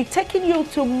 and we'll be taking you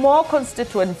to more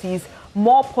constituencies,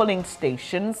 more polling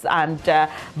stations, and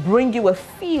bring you a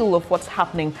feel of what's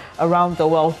happening around the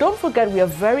world. Don't forget, we are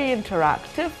very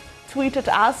interactive. Tweet at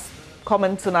us,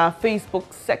 comments on our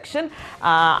Facebook section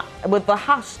with the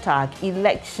hashtag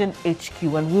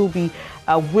ElectionHQ, and we'll be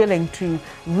willing to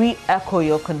re-echo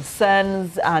your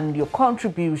concerns and your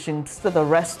contributions to the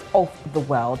rest of the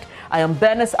world. I am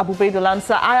Bernice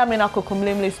Abubedu-Lansa. I am in our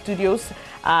Kokomlemle studios.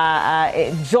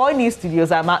 JoyNews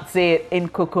studios, I might say, in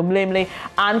Kokomlemle,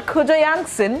 and Kojo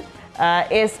Yankson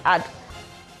is at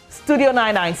Studio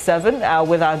 997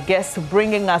 with our guests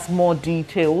bringing us more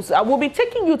details. We'll be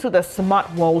taking you to the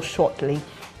smart world shortly,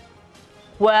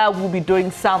 where we'll be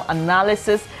doing some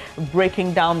analysis,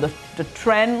 breaking down the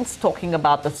trends, talking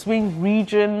about the swing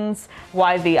regions,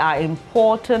 why they are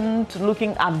important,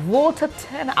 looking at voter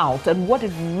turnout and what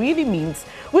it really means.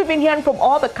 We've been hearing from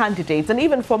all the candidates and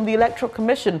even from the Electoral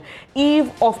Commission,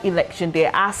 eve of election,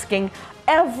 they're asking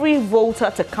every voter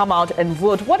to come out and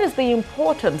vote. What is the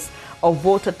importance of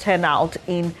voter turnout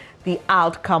in the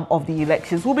outcome of the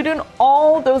elections? We'll be doing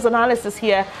all those analysis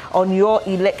here on your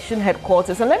election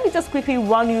headquarters. And let me just quickly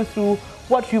run you through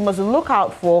what you must look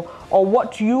out for, or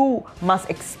what you must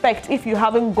expect if you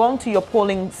haven't gone to your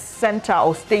polling center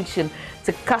or station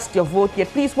to cast your vote yet.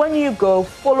 Please, when you go,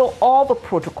 follow all the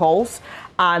protocols,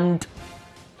 and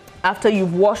after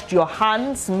you've washed your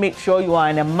hands, make sure you are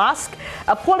in a mask.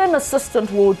 A polling assistant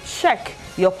will check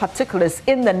your particulars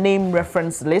in the name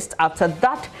reference list. After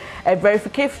that, a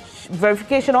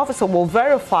verification officer will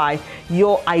verify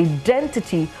your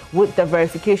identity with the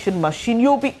verification machine.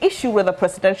 You'll be issued with a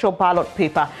presidential ballot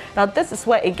paper. Now, this is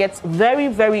where it gets very,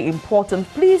 very important.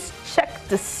 Please check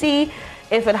to see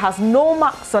if it has no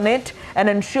marks on it and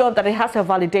ensure that it has a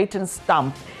validating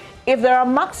stamp. If there are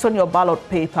marks on your ballot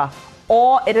paper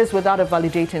or it is without a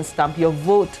validating stamp, your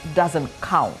vote doesn't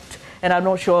count. And I'm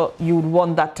not sure you would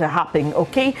want that to happen,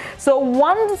 okay? So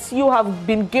once you have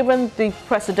been given the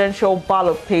presidential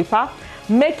ballot paper,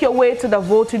 make your way to the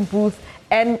voting booth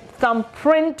and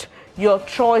thumbprint your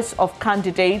choice of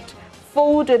candidate,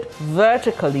 fold it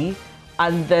vertically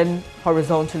and then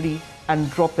horizontally, and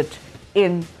drop it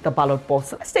in the ballot box.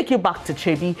 So let's take you back to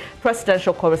Chebi.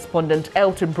 Presidential correspondent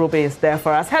Elton Brobe is there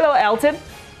for us. Hello, Elton.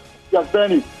 Yes,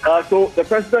 Bernie. So the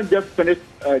president just finished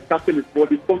casting his vote.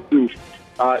 He spoke to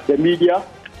the media,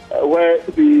 where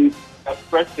he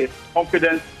expressed his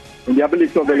confidence in the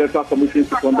ability of the Electoral Commission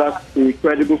to conduct a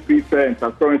credible, free, fair, and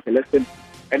transparent election.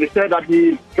 And he said that he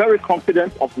is very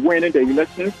confident of winning the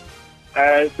elections.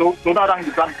 So now that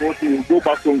he's done voting, he will go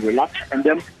back home, relax, and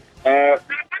then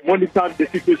monitor the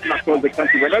situation across the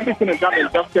country. When everything is done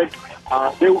and dusted,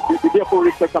 they will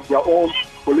therefore set up their own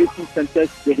policing centers.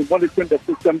 They will be monitoring the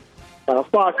system. As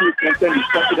far as he is concerned, he's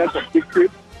confident of victory.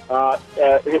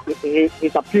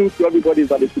 His appeal to everybody is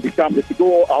that they should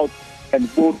go out and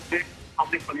vote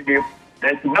public holiday.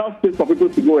 And to now space for people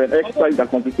to go and exercise their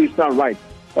constitutional right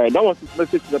That was his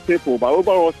message to the people. But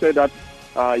overall said that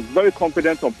he's very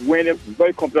confident of winning. He's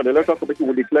very confident the Electoral Commission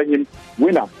will declare him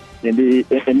winner in this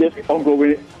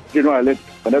ongoing general election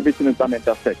when everything is done and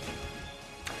dusted.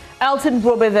 Elton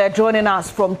Brobe there joining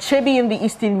us from Chebi in the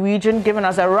Eastern region, giving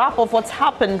us a wrap of what's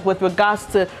happened with regards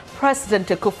to President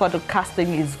Akufo-Addo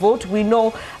casting his vote. We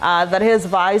know that his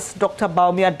vice, Dr.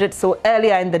 Baumia, did so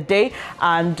earlier in the day.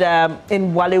 And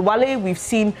in Wale Wale, we've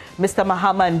seen Mr.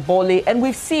 Mahama and Bole, and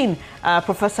we've seen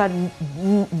Professor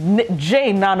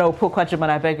J. Nano Pokwajiman,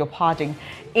 I beg your pardon,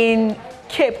 in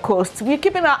Cape Coast. We're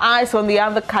keeping our eyes on the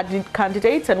other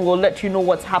candidates, and we'll let you know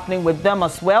what's happening with them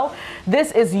as well.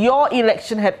 This is your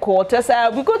election headquarters.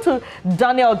 We go to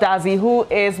Daniel Dazi, who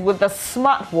is with the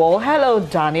Smart Wall. Hello,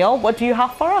 Daniel. What do you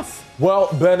have for us? Well,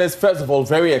 Bernice, first of all,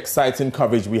 very exciting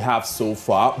coverage we have so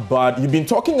far, but you've been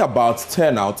talking about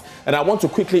turnout, and I want to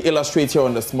quickly illustrate here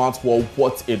on the Smart Wall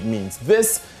what it means.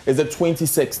 This is the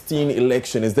 2016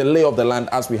 election. It's the lay of the land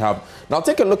as we have. Now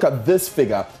take a look at this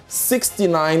figure,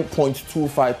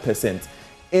 69.25%.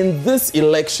 In this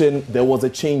election, there was a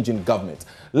change in government.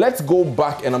 Let's go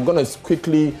back, and I'm going to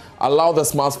quickly allow the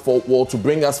Smart Wall to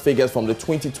bring us figures from the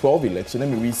 2012 election. Let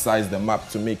me resize the map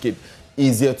to make it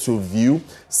easier to view.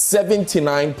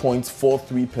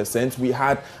 79.43%. We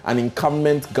had an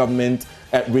incumbent government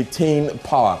retain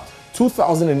power.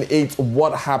 2008,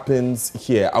 what happens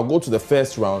here? I'll go to the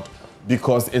first round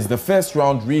because it's the first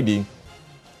round reading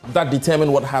that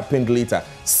determined what happened later.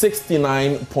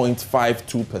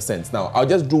 69.52%. Now, I'll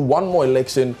just do one more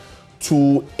election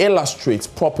to illustrate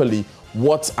properly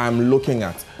what I'm looking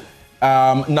at.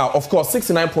 Now, of course,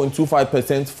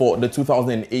 69.25% for the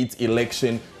 2008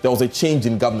 election. There was a change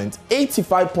in government.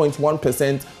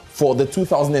 85.1% for the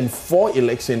 2004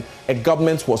 election. A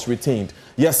government was retained.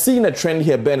 You're seeing a trend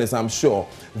here, Bernice, I'm sure,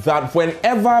 that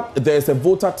whenever there's a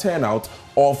voter turnout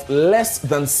of less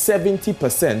than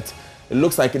 70%, it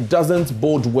looks like it doesn't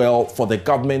bode well for the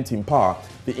government in power.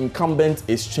 The incumbent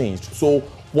is changed. So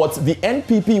what the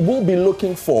NPP will be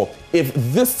looking for, if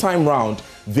this time round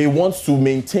they want to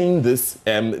maintain this,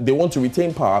 they want to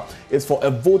retain power, is for a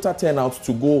voter turnout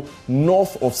to go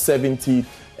north of 70,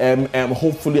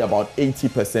 hopefully about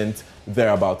 80%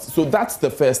 thereabouts. So that's the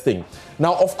first thing.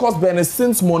 Now, of course, Bernice,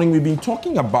 since morning we've been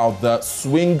talking about the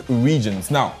swing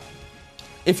regions. Now,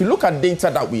 if you look at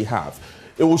data that we have,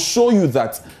 it will show you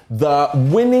that the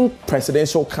winning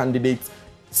presidential candidate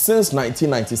since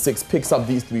 1996 picks up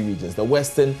these three regions: the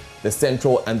Western, the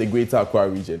Central, and the Greater Accra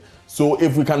region. So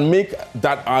if we can make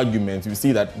that argument, you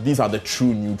see that these are the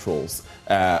true neutrals,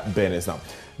 Bernice. Now,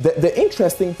 the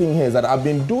interesting thing here is that I've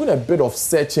been doing a bit of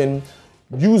searching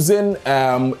using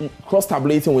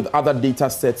cross-tabulating with other data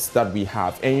sets that we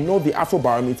have. And you know, the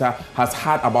Afrobarometer has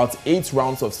had about 8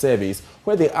 rounds of surveys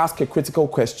where they ask a critical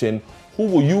question: who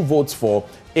will you vote for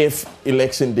if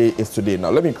election day is today?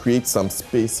 Now, let me create some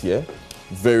space here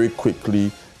very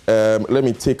quickly. Let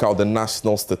me take out the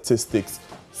national statistics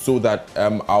so that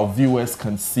our viewers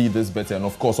can see this better. And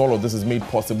of course, all of this is made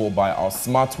possible by our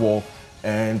Smart Wall,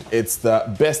 and it's the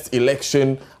best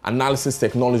election analysis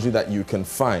technology that you can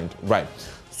find. Right.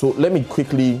 So let me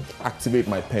quickly activate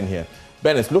my pen here.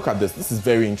 Bernice, look at this. This is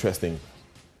very interesting.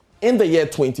 In the year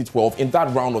 2012, in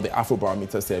that round of the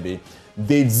Afrobarometer survey,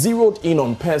 they zeroed in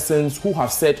on persons who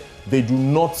have said they do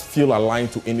not feel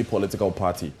aligned to any political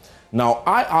party. Now,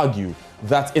 I argue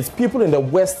that it's people in the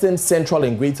Western, Central,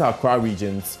 and Greater Accra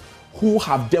regions who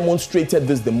have demonstrated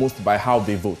this the most by how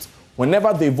they vote.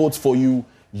 Whenever they vote for you,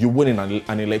 you win in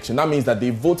an election. That means that they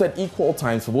voted equal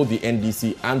times for both the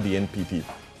NDC and the NPP.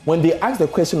 When they asked the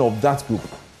question of that group,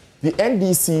 the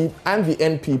NDC and the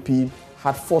NPP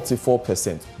had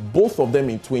 44%. Both of them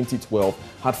in 2012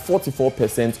 had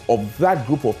 44% of that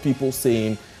group of people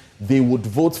saying they would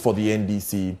vote for the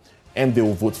NDC and they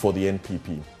will vote for the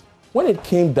NPP. When it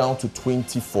came down to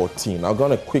 2014, I'm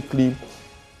going to quickly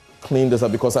clean this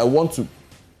up because I want to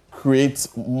create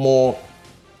some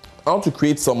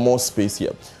more space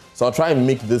here. So I'll try and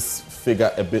make this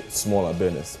figure a bit smaller,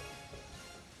 Bernice.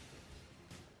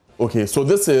 Okay, so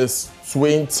this is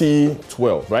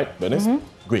 2012, right, Bernice? Mm-hmm.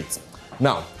 Great.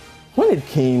 Now, when it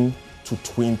came to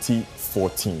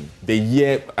 2014, the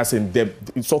year, as in the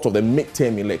sort of the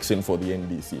midterm election for the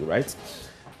NDC, right?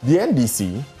 The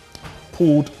NDC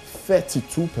pulled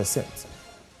 32%.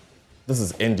 This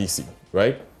is NDC,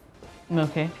 right?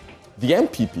 Okay. The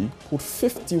NPP pulled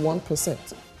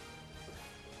 51%.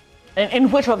 And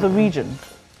in which of the regions?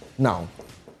 Now,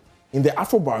 in the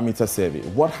Afrobarometer survey,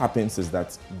 what happens is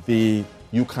that they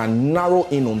you can narrow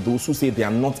in on those who say they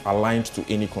are not aligned to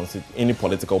any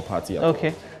political party at all.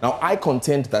 Now, I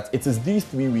contend that it is these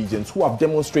three regions who have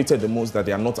demonstrated the most that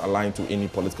they are not aligned to any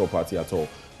political party at all,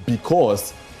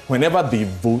 because whenever they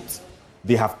vote,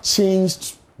 they have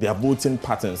changed their voting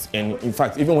patterns. And in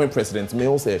fact, even when President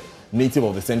Mills, a native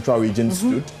of the Central Region,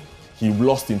 stood, he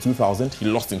lost in 2000, he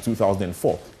lost in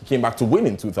 2004. He came back to win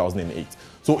in 2008.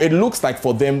 So it looks like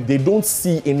for them, they don't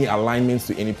see any alignments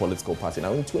to any political party.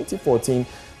 Now, in 2014,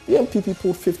 the MPP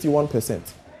pulled 51%.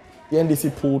 The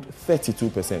NDC pulled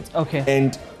 32%.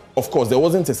 And of course, there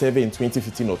wasn't a survey in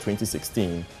 2015 or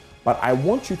 2016, but I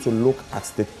want you to look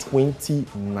at the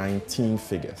 2019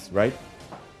 figures, right?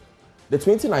 The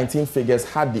 2019 figures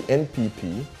had the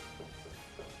NPP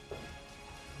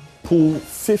pull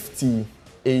 58%.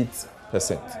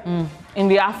 In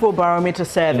the Afrobarometer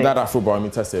survey. In that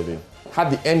Afrobarometer survey.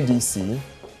 Had the NDC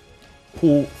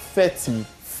pull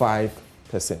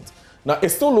 35%. Now, it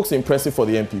still looks impressive for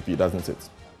the NPP, doesn't it?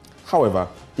 However,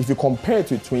 if you compare it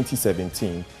to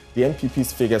 2017, the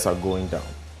NPP's figures are going down.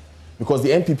 Because the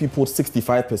NPP pulled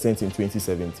 65% in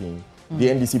 2017. The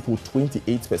NDC pulled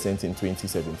 28% in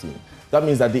 2017. That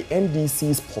means that the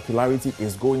NDC's popularity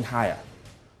is going higher.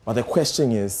 But the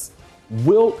question is,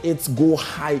 will it go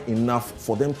high enough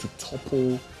for them to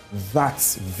topple that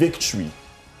victory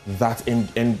that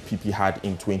NPP had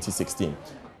in 2016?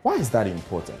 Why is that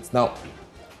important? Now,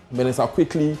 I'll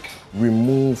quickly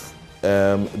remove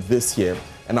this here,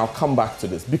 and I'll come back to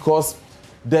this, because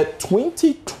the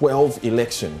 2012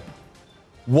 election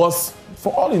was,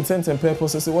 for all intents and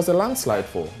purposes, it was a landslide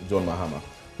for John Mahama.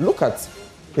 Look at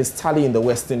his tally in the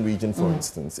Western region, for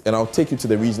instance, and I'll take you to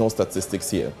the regional statistics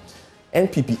here.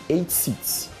 NPP 8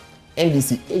 seats,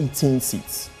 NDC 18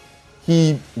 seats.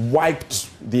 He wiped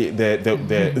the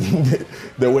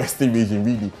Western region,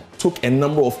 really took a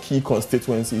number of key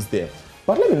constituencies there.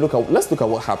 But let's look at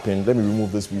what happened. Let me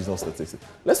remove this regional statistics.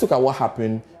 Let's look at what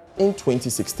happened in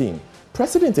 2016.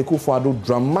 President Akufo-Addo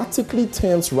dramatically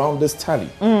turns around this tally.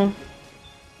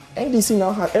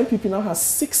 NPP now has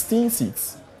 16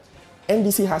 seats.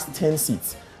 NDC has 10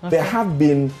 seats. There have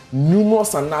been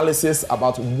numerous analyses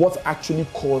about what actually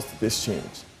caused this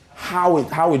change. How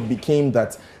it became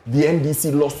that the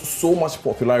NDC lost so much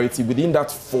popularity within that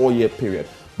 4-year period.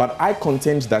 But I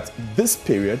contend that this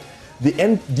period, the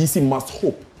NDC must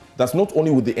hope that not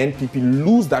only would the NPP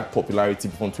lose that popularity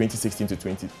from 2016 to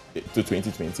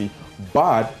 2020,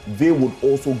 but they would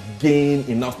also gain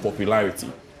enough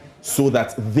popularity so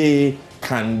that they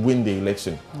can win the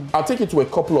election. I'll take you to a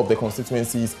couple of the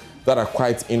constituencies that are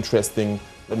quite interesting.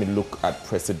 Let me look at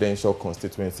presidential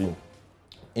constituency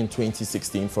in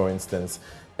 2016, for instance,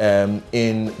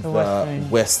 in the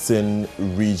Western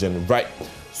region, right?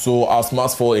 So our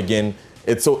Smart Fall, again,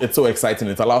 it's so exciting.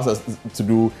 It allows us to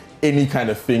do any kind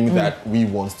of thing that we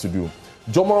want to do.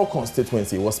 Jomoro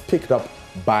constituency was picked up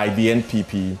by the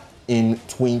NPP in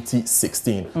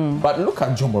 2016. But look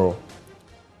at Jomoro.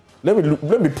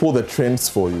 Let me pull the trends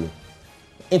for you.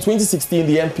 In 2016,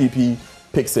 the NPP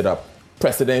picks it up,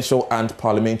 presidential and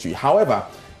parliamentary. However,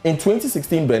 in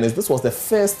 2016, Bernice, this was the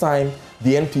first time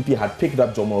the NPP had picked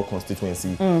up Jomoro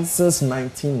constituency since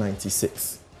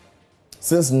 1996.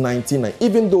 Since 1990,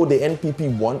 even though the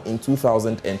NPP won in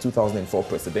 2000 and 2004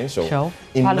 presidential,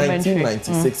 in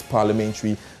 1996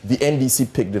 parliamentary, the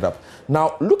NDC picked it up.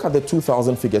 Now, look at the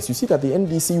 2000 figures. You see that the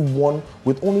NDC won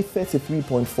with only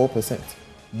 33.4%.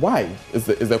 Why is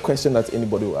the question that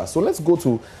anybody will ask. So let's go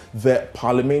to the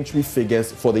parliamentary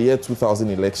figures for the year 2000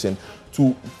 election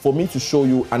for me to show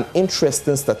you an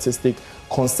interesting statistic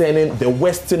concerning the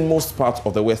westernmost part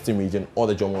of the Western region, or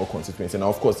the Jomoro constituency. Now,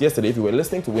 of course, yesterday, if you were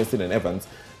listening to Winston and Evans,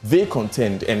 they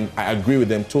contend, and I agree with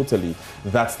them totally,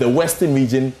 that the Western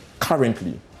region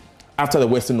currently, after the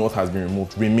Western North has been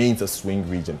removed, remains a swing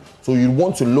region. So you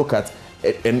want to look at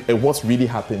what really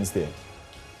happens there.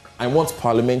 I want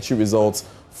parliamentary results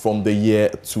from the year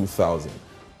 2000.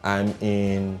 I'm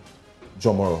in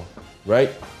Jomoro, right?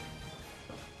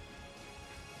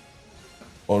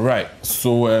 All right,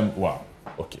 so, wow,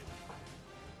 okay.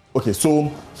 Okay, so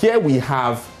here we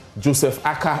have Joseph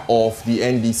Aka of the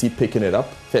NDC picking it up,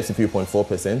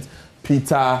 33.4%.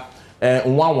 Peter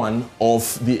Nwawan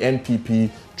of the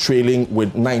NPP trailing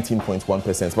with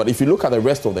 19.1%. But if you look at the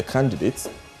rest of the candidates,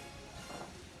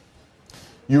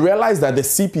 you realize that the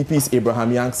CPP's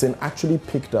Abraham Yankson actually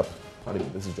picked up, pardon me,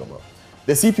 this is Jomoro.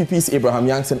 The CPP's Abraham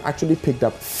Yankson actually picked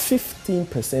up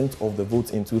 15% of the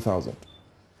votes in 2000.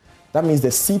 That means the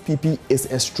CPP is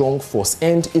a strong force.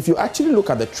 And if you actually look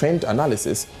at the trend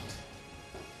analysis,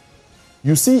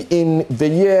 you see in the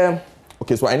year,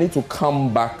 okay, so I need to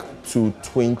come back to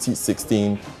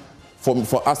 2016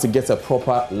 for us to get a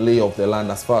proper lay of the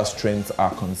land as far as trends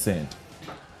are concerned.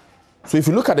 So if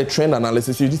you look at the trend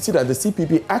analysis, you see that the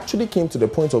CPP actually came to the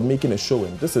point of making a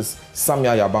showing. This is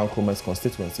Samia Yaban-Nkrumah's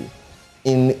constituency.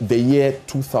 In the year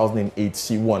 2008,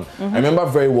 she won. I remember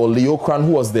very well, Leo Kran,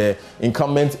 who was the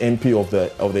incumbent MP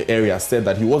of the area, said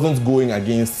that he wasn't going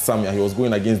against Samia, he was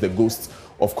going against the ghost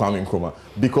of Kwame Nkrumah.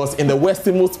 Because in the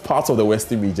westernmost part of the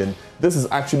Western region, this is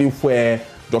actually where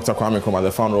Dr. Kwame Nkrumah,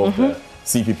 the founder of the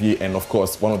CPP, and of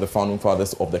course, one of the founding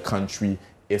fathers of the country,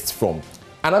 is from.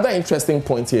 Another interesting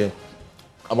point here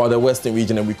about the Western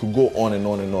region, and we could go on and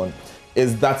on and on,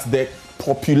 is that the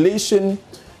population,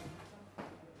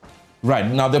 right,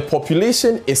 now the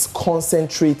population is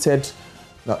concentrated.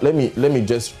 Now let me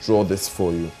just draw this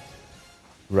for you.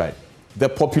 Right, the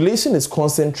population is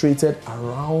concentrated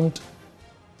around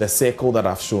the circle that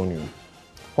I've shown you.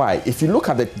 Why? If you look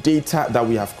at the data that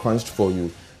we have crunched for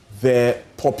you, the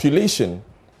population,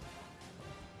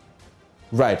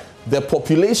 right, the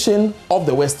population of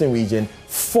the Western region,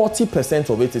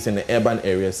 40% of it is in the urban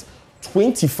areas,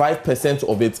 25%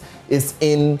 of it is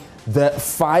in the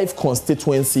 5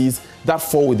 constituencies that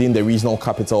fall within the regional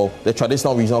capital, the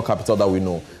traditional regional capital that we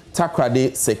know.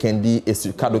 Takrady, Sekondi,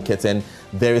 Esukado Keten,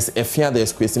 there is Efia, there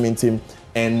is Kwesimintim,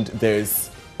 and there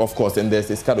is, of course, and there's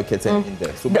Esukado Keten in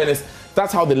there. So,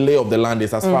 that's how the lay of the land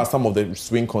is as far as some of the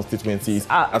swing constituencies,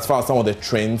 as far as some of the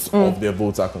trends of their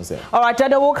votes are concerned. All right,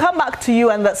 Dada, we'll come back to you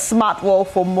and that smart wall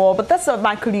for more. But that's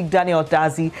my colleague Daniel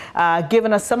Dazi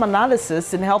giving us some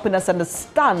analysis and helping us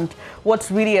understand what's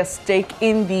really at stake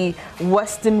in the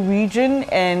Western region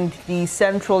and the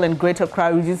Central and Greater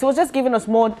Accra regions. He was just giving us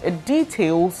more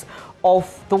details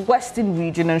of the Western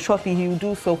region, and shortly he will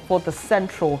do so for the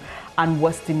Central and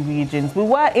Western regions. We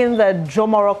were in the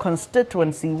Jomoro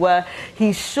constituency where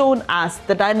he's shown us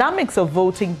the dynamics of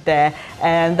voting there,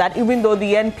 and that even though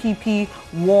the NPP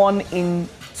won in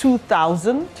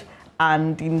 2000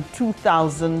 and in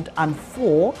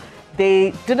 2004,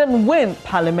 they didn't win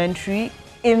parliamentary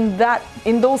in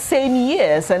those same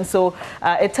years, and so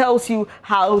it tells you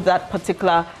how that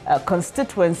particular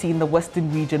constituency in the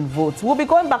Western region votes. We'll be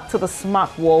going back to the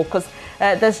smart wall because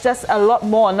there's just a lot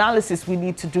more analysis we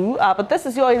need to do, but this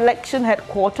is your election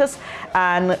headquarters,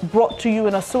 and brought to you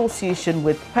in association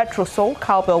with Petrosol,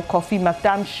 Cowbell Coffee,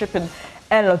 McDam Shipping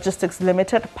and Logistics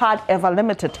Limited, Pad Ever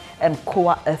Limited, and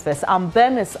Koa FS. I'm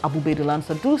Bernice Abubedilan,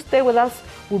 so do stay with us.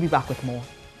 We'll be back with more.